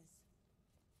prayers.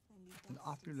 Only An dust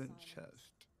opulent and silence.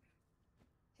 chest.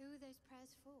 Who are those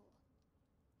prayers for?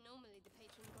 Normally the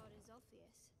patron god is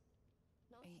obvious.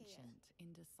 Not Ancient,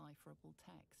 indecipherable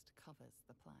text covers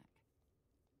the plaque.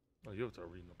 Oh, you have to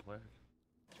read the plaque.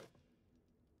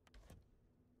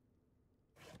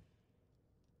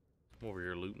 I'm over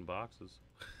here looting boxes.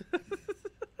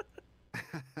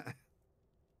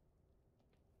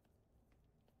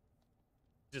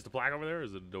 Just a plaque over there, or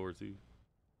is it a door too?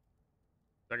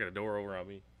 I got a door over on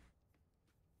me.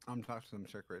 I'm talking to some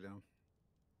chick right now.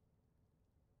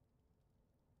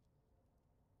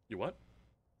 You what?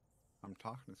 I'm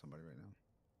talking to somebody right now.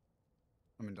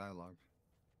 I'm in dialogue.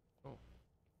 Oh.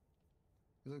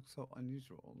 You look so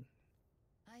unusual.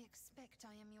 I expect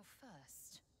I am your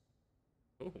first.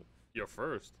 Oh, you're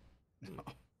first. No.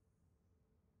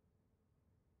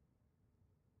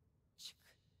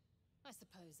 I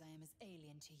suppose I am as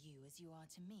alien to you as you are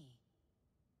to me.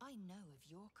 I know of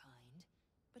your kind,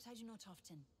 but I do not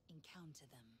often encounter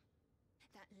them.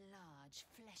 That large,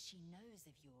 fleshy nose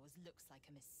of yours looks like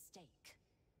a mistake.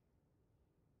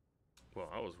 Well,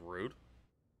 that was rude.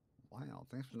 Wow,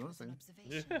 thanks for It was an noticing.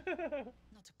 observation,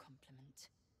 not a compliment.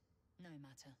 No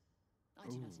matter. I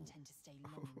do not intend to stay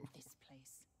long in this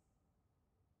place.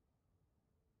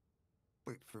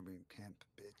 Wait for me in camp,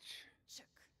 bitch. Shook,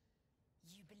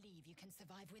 you believe you can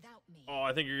survive without me? Oh,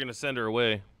 I think you're gonna send her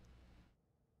away.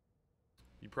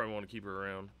 You probably want to keep her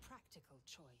around. Practical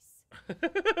choice.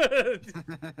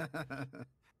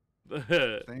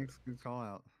 Thanks, good call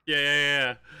out.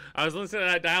 Yeah. I was listening to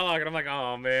that dialogue and I'm like,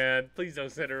 oh man, please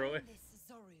don't send her away. Find this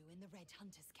Zoru in the Red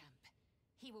Hunter's camp.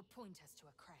 He will point us to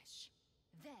a creche.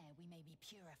 There we may be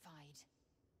purified.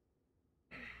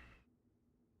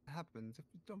 What happens if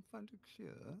you don't find a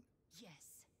cure?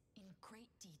 Yes, in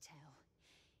great detail.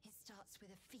 It starts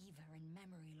with a fever and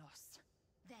memory loss.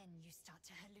 Then you start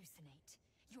to hallucinate.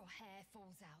 Your hair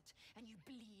falls out, and you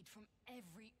bleed from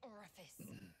every orifice.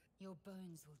 Your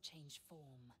bones will change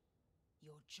form.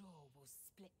 Your jaw will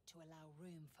split to allow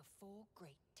room for 4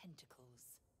 great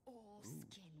tentacles. All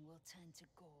skin will turn to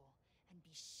gore and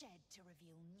be shed to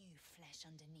reveal new flesh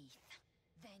underneath.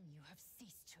 Then you have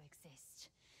ceased to exist,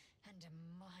 and a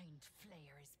mind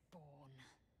flayer is born.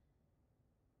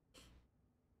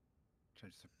 Try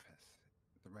to suppress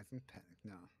the rising panic.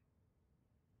 No.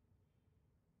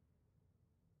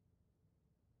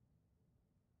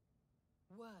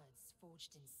 Words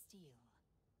forged in steel.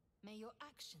 May your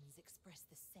actions express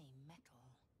the same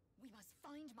metal. We must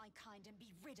find my kind and be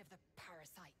rid of the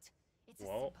parasite. It's as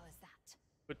simple as that.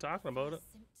 Quit talking about it.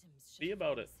 Symptoms Be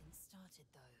about it. since started,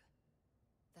 though.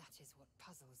 That is what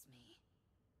puzzles me.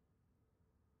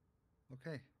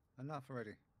 Okay, enough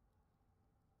already.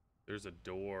 There's a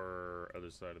door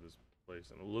other side of this place,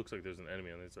 and it looks like there's an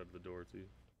enemy on the other side of the door too.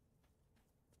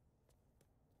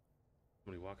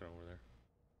 Somebody walking over there.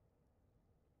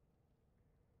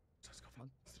 Let's go. It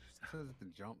says to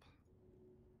jump.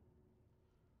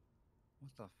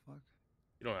 What the fuck?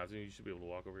 You don't have to. You should be able to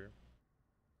walk over here.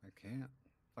 I can't.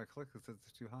 If I click, it says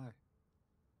it's too high.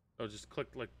 Oh, just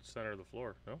click like the center of the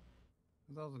floor. No? What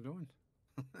the hell was I doing?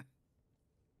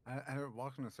 I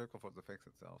walked in a circle for it to fix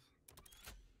itself.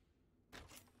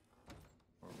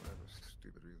 Or whatever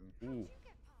stupid reason. Ooh.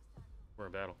 We're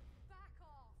in battle.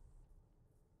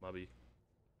 Mubby.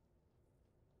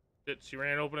 Shit, she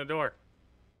ran open a door.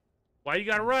 Why you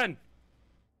gotta run?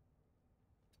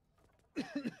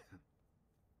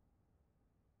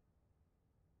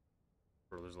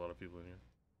 Bro, there's a lot of people in here.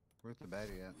 Where's the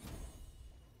baddie at?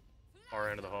 Far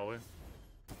end of the hallway.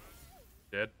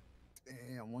 Dead.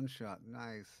 Damn, one shot.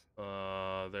 Nice.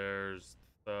 There's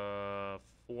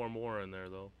 4 more in there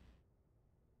though.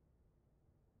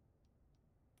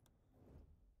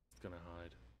 It's gonna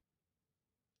hide.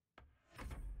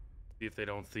 See if they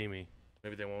don't see me.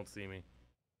 Maybe they won't see me.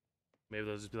 Maybe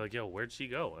they'll just be like, yo, where'd she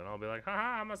go? And I'll be like,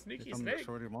 haha, I'm a sneaky snake.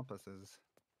 Shorty Mumpusses.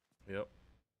 Yep.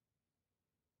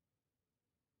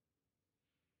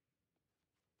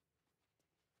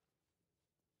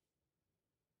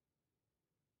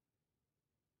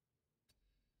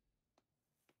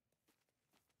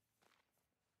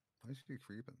 Why is she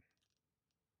creeping?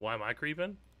 Why am I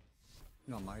creeping?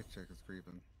 No, my chick is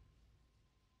creeping.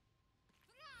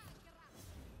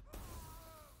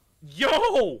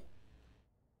 Yo!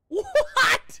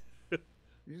 What?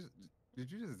 Did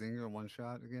you just zing her one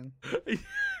shot again? Yeah,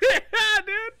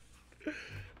 dude.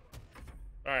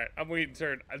 Alright, I'm waiting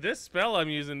turn. This spell I'm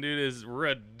using, dude, is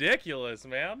ridiculous,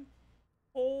 man.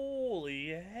 Holy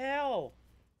hell.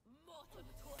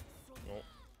 Oh.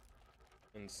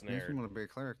 Ensnared. Makes me want to be a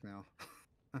cleric now.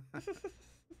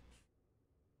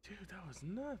 Dude, that was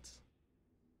nuts.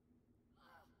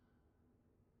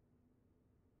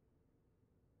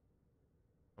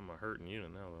 I'm a hurting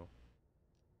unit now, though.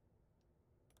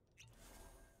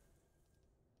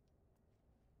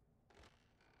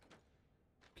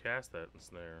 Cast that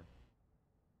ensnare.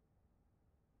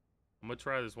 I'm gonna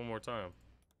try this one more time.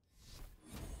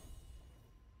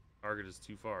 Target is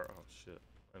too far. Oh shit,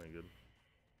 that ain't good.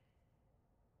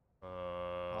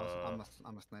 I'm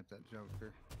gonna snipe that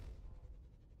Joker.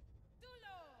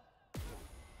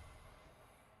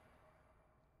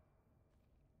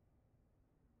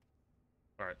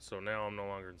 Alright, so now I'm no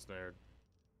longer ensnared.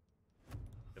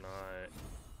 Can I...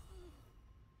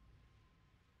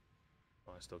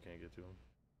 Oh, I still can't get to him.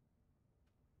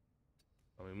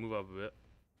 Let me move up a bit.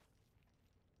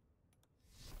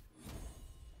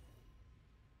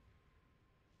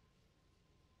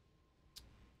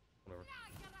 Whatever.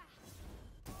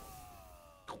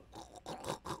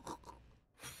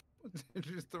 Did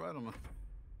you just throw at him?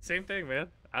 Same thing, man.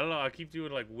 I don't know. I keep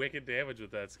doing like wicked damage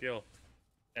with that skill.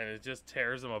 And it just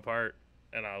tears them apart.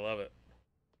 And I love it.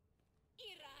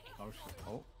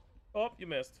 Oh, you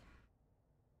missed.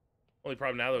 Only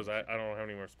problem now though is I don't have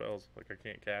any more spells. Like I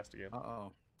can't cast again.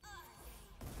 Uh-oh.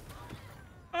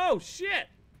 Oh shit!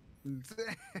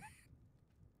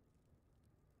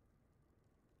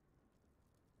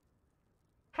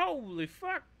 Holy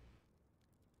fuck!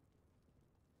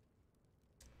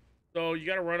 So you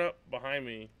gotta run up behind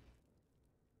me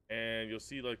and you'll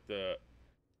see like the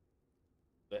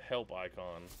help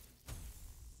icon.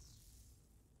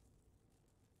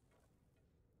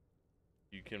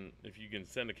 You can, if you can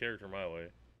send a character my way.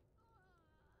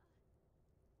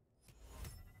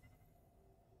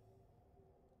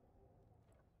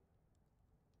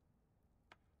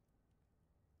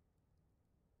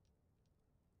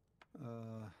 I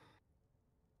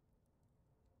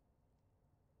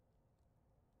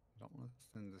don't want to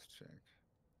send this chick.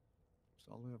 It's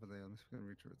all the way over there. Let me see if I can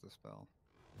reach her with the spell.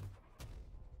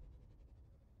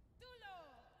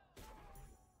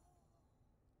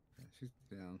 Okay,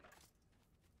 she's down.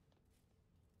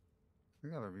 We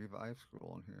got a revive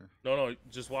scroll in here. No,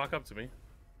 just walk up to me.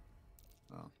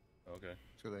 Oh. Okay.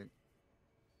 Too late.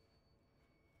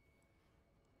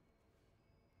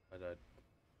 I died.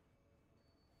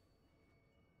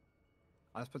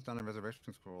 I just put down a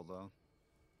reservation scroll though.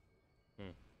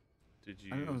 Did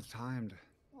you? I don't know, it's timed.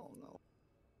 Oh no.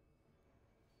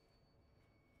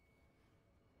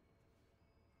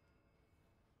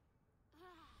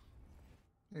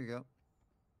 There you go.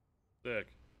 Sick.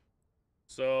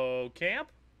 So camp?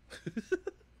 Is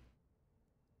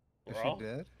We're she all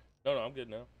dead? No, I'm good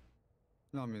now.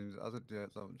 No, I mean the other the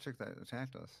chick that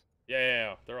attacked us.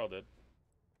 Yeah, they're all dead.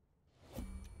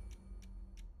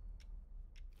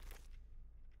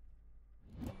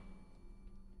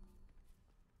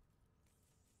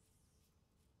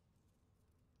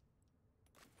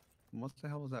 What the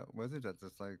hell was that wizard that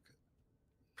just like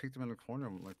peeked him in the corner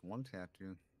and like one tapped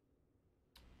you?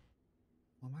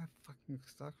 Why am I fucking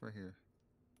stuck right here?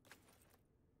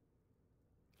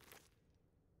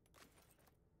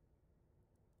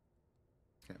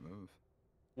 Can't move.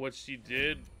 What she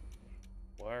did?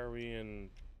 Why are we in?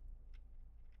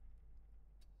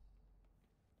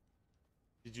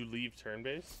 Did you leave turn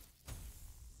base?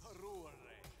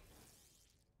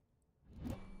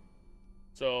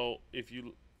 So if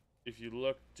you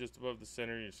look just above the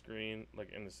center of your screen,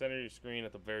 like in the center of your screen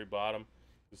at the very bottom,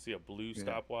 you'll see a blue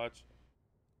stopwatch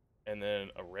and then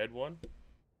a red one.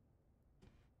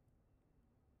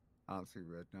 I don't see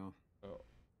red now. Oh,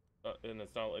 and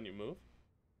it's not letting you move?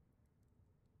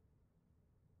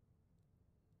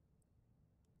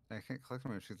 I can't click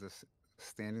on her. She's just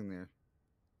standing there.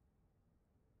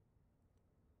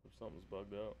 Something's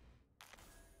bugged out.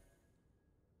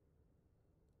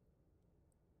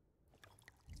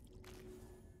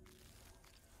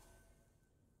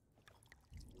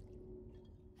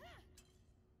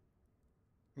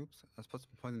 Oops, let's put some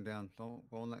pointing down. Don't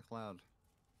go on that cloud.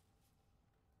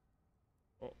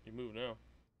 Oh, you move now.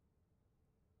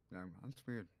 Yeah, that's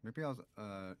weird. Maybe I was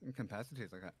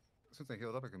incapacitated. Like since I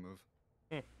healed up, I can move.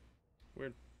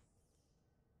 Weird.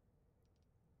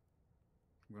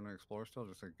 I'm gonna explore still,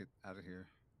 just like get out of here.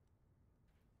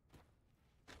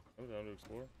 I'm down to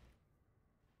explore.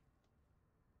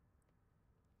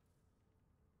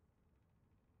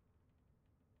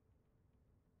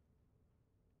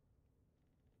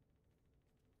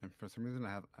 And for some reason,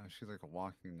 I have she's like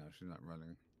walking now. She's not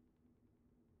running.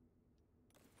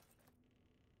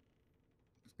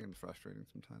 It's getting frustrating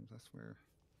sometimes. I swear.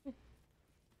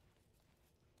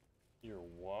 You're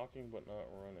walking but not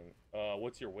running.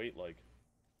 What's your weight like?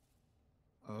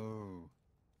 Oh.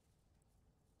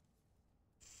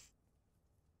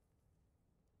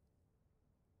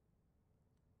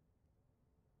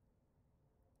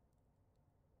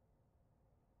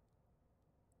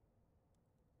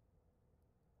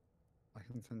 I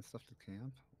can send stuff to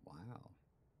camp? Wow.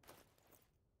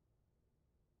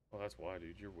 Oh, that's why,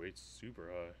 dude. Your weight's super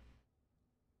high.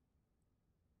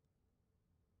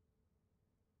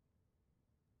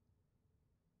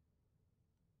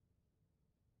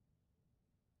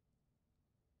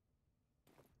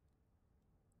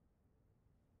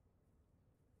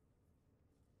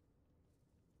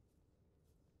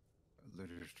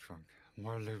 Looter's trunk.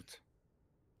 More loot.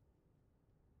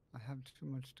 I have too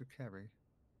much to carry.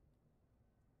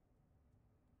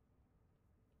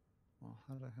 Well,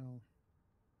 how the hell?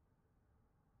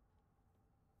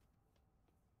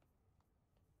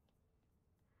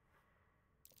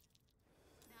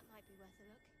 That might be worth a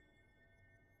look.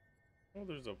 Oh,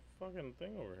 there's a fucking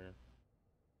thing over here.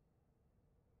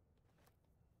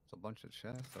 There's a bunch of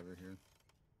chests over here.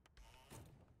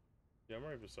 Yeah, I'm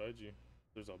right beside you.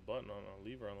 There's a button on a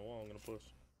lever on the wall. I'm gonna push.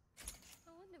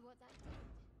 I wonder what that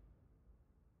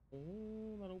did.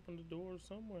 Oh, that opened the door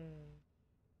somewhere.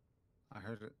 I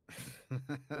heard it.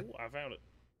 Oh, I found it.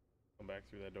 Come back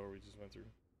through that door we just went through.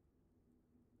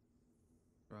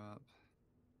 Drop.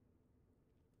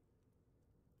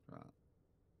 Drop.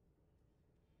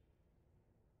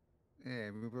 Hey,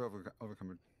 we were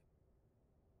overcome.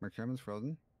 My camera's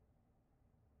frozen.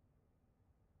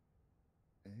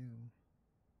 Ew.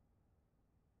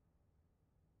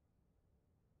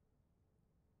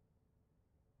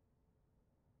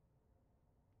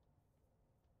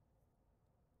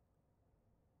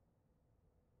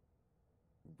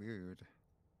 Weird.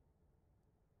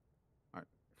 Alright,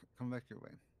 come back your way.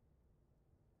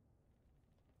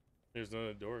 There's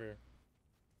another door here.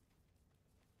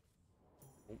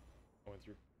 Oh, I went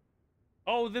through.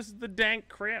 Oh, this is the dank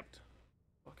crypt.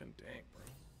 Fucking dank, bro.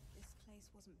 This place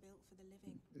wasn't built for the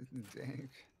living. Dank.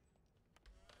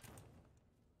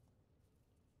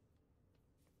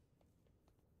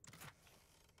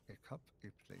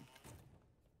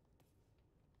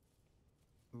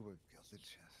 Ooh, a gilded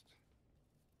chest.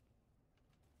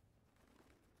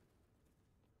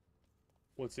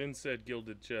 What's in said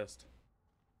gilded chest?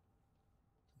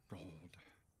 Gold.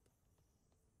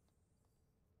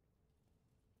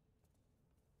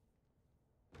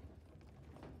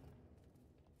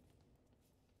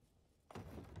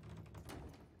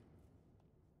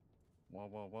 Whoa,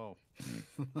 whoa, whoa.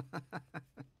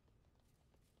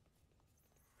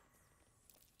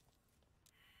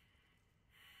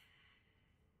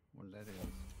 What that is?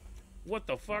 What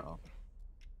the fuck? Uh-oh.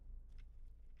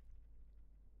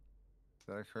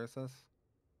 Did I curse us?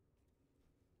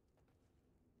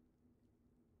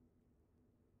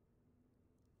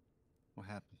 What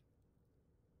happened?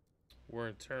 We're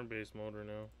in turn-based mode right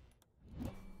now.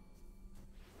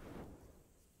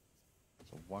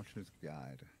 So Watcher's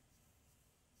Guide.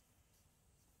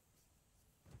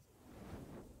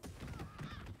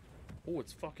 Oh,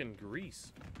 it's fucking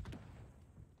grease.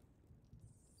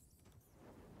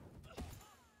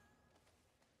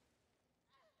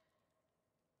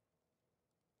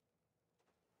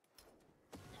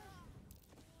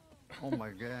 Oh my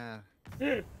god.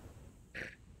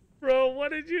 Bro,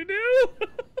 what did you do?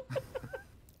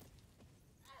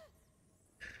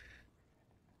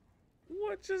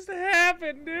 What just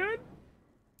happened, dude?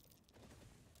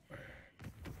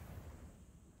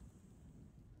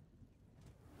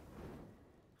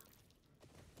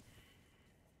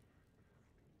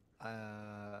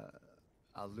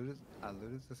 I looted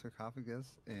the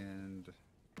sarcophagus, and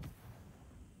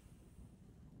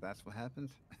that's what happened.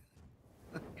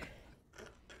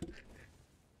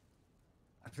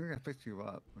 I think I picked you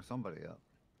up, or somebody up.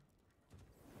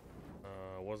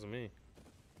 It wasn't me.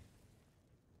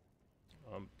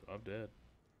 I'm dead.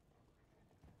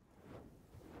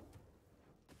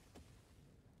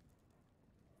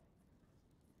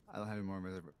 I don't have any more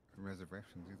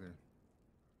resurrections either.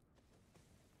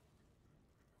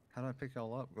 How do I pick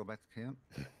y'all up? Go back to camp?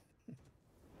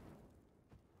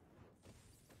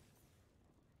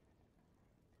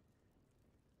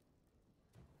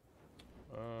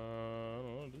 I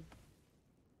don't know, dude.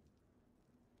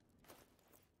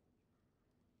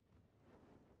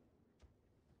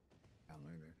 I don't know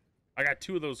either. I got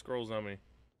 2 of those scrolls on me.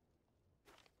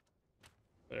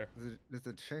 There. There's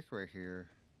a chick right here,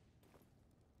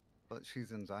 but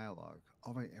she's in dialogue.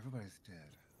 Oh wait, everybody's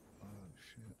dead. Oh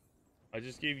shit. I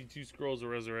just gave you 2 scrolls of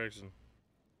resurrection.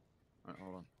 Alright,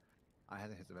 hold on. I had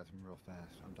to hit the bathroom real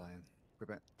fast. I'm dying. Quit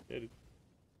back. Hit it.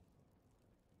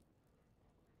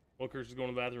 Well, Kirsch is going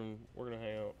to the bathroom. We're gonna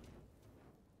hang out.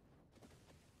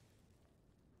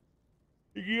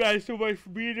 Thank you guys so much for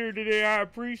being here today. I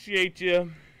appreciate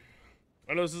you.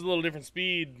 I know this is a little different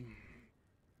speed.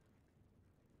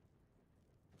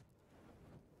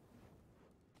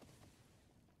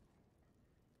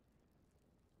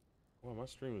 Wow, my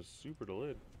stream is super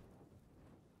delayed.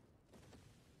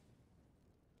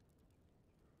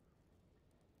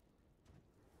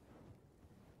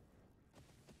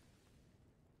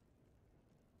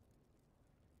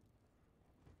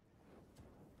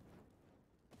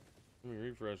 Let me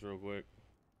refresh real quick.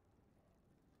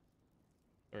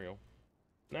 There we go.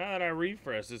 Now that I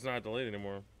refresh, it's not delayed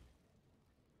anymore.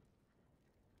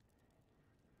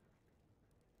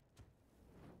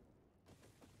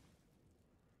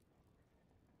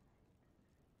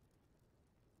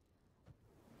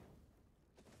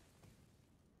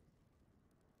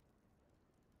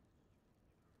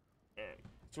 Alright.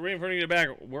 So we're waiting for him to get back.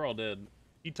 We're all dead.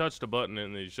 He touched a button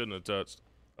and he shouldn't have touched,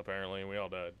 apparently, and we all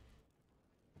died.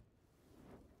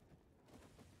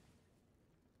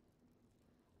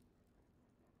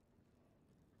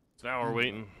 So now we're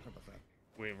waiting.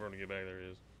 Waiting for him to get back. There he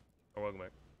is. Oh, welcome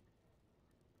back.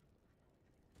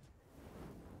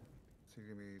 So you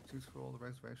give me 2 scrolls of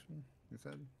resurrection, you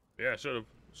said? Yeah, should have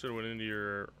went into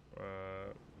your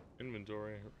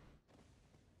inventory.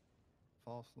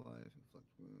 False life, inflict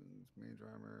wounds, mage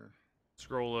armor.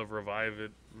 Scroll of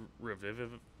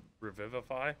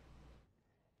revivify.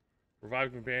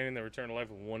 Revive companion that return to life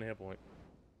with 1 hit point.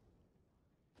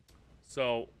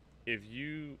 So if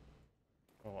you,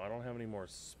 oh, I don't have any more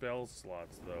spell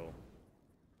slots though.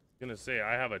 I'm gonna say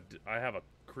I have a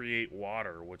create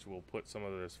water which will put some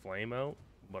of this flame out,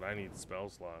 but I need spell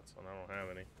slots and I don't have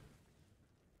any.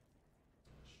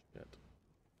 Shit.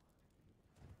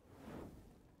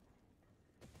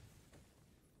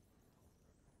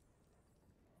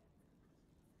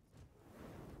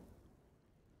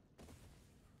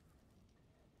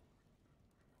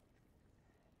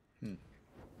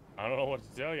 I don't know what to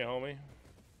tell you, homie.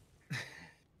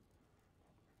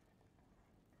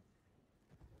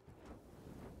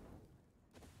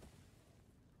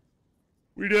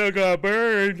 We done got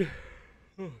burned.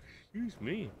 Oh, excuse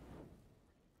me.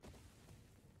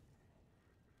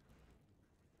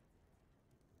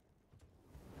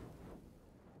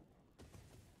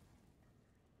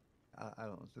 I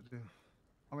don't know what to do.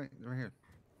 Oh wait, they're here.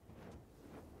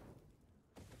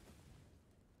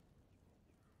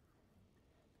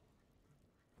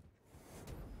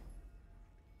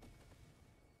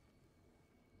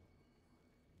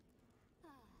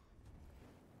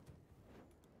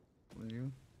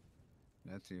 You?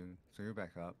 That's you. So you're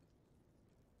back up.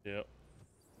 Yep.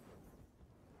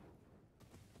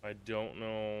 I don't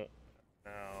know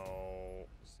how.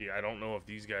 See, I don't know if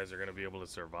these guys are going to be able to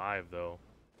survive, though.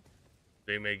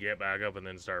 They may get back up and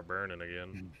then start burning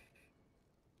again.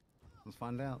 Let's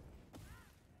find out.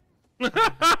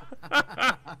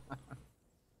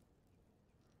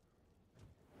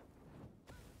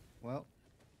 Well.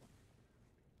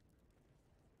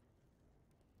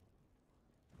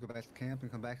 Go back to camp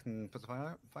and come back and put the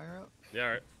fire out? Yeah,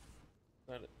 alright.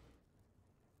 Got it.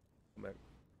 Come back.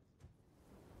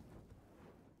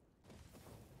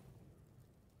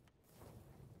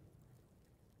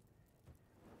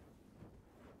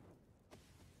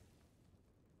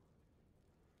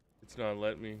 It's not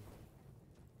letting me.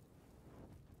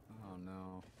 Oh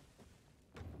no.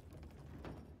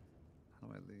 How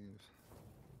do I leave?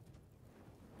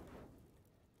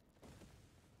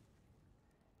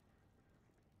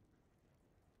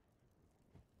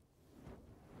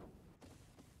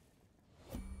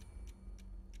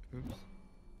 Oops.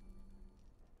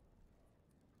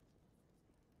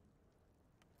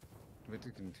 Do we have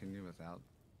to continue without?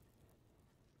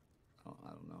 Oh,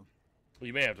 I don't know. Well,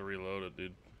 you may have to reload it,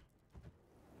 dude.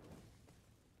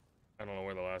 I don't know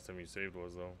where the last time you saved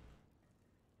was, though.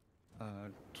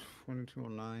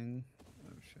 2209.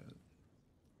 Oh, shit.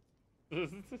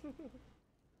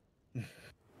 No.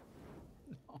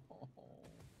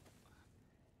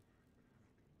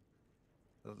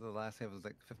 The last save was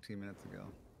like 15 minutes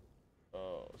ago.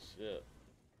 Oh, shit.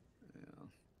 Yeah.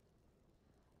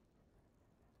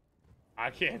 I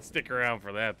can't stick around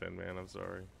for that then, man. I'm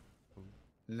sorry.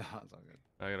 No, it's all good.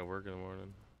 I gotta work in the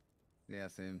morning. Yeah,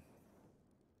 same.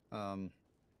 Yeah,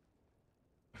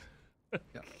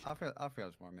 I'll figure out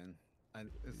tomorrow, man.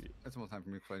 It's almost time for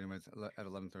me to play anyways at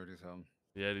 11:30, so.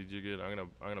 Yeah, dude, you're good. I'm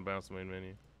gonna bounce the main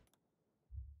menu.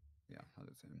 Yeah, I'll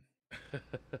do the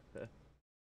same.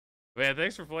 Man,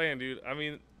 thanks for playing, dude. I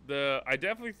mean, I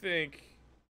definitely think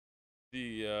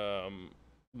the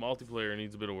multiplayer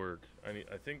needs a bit of work.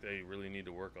 I think they really need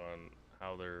to work on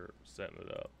how they're setting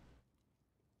it up.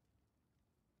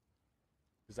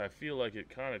 Because I feel like it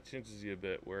kind of chinches you a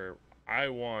bit, where I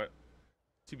want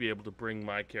to be able to bring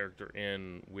my character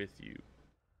in with you,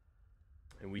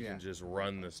 and we can just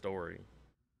run the story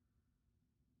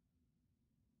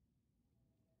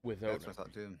without. That's what I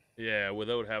thought too. Yeah,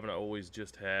 without having to always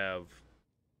just have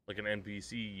like an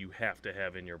NPC you have to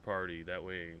have in your party. That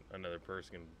way, another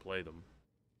person can play them.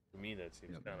 To me, that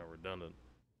seems kind of redundant.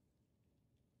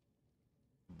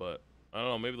 But I don't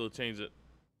know. Maybe they'll change it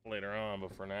later on.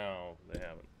 But for now, they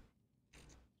haven't.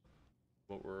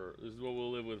 This is what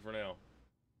we'll live with for now.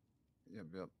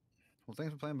 Yep. Well,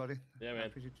 thanks for playing, buddy. Yeah, man. I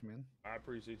appreciate you, man. I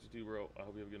appreciate you too, bro. I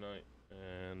hope you have a good night,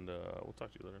 and we'll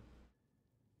talk to you later.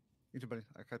 You too, buddy.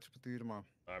 I'll catch up with you tomorrow.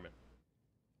 All right, man.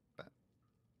 Bye.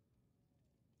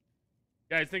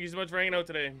 Guys, thank you so much for hanging out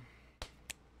today. It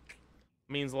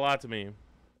means a lot to me.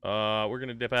 We're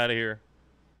gonna dip out of here.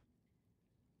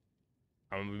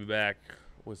 I'm gonna be back.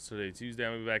 What's today? Tuesday.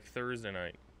 I'm gonna be back Thursday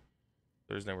night.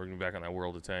 Thursday, we're gonna be back on that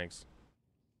World of Tanks.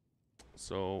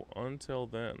 So until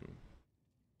then,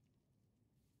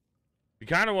 be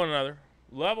kind to one another,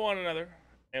 love one another,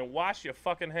 and wash your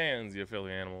fucking hands, you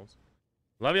filthy animals.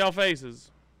 Love y'all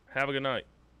faces. Have a good night.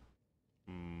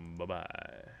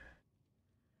 Bye-bye.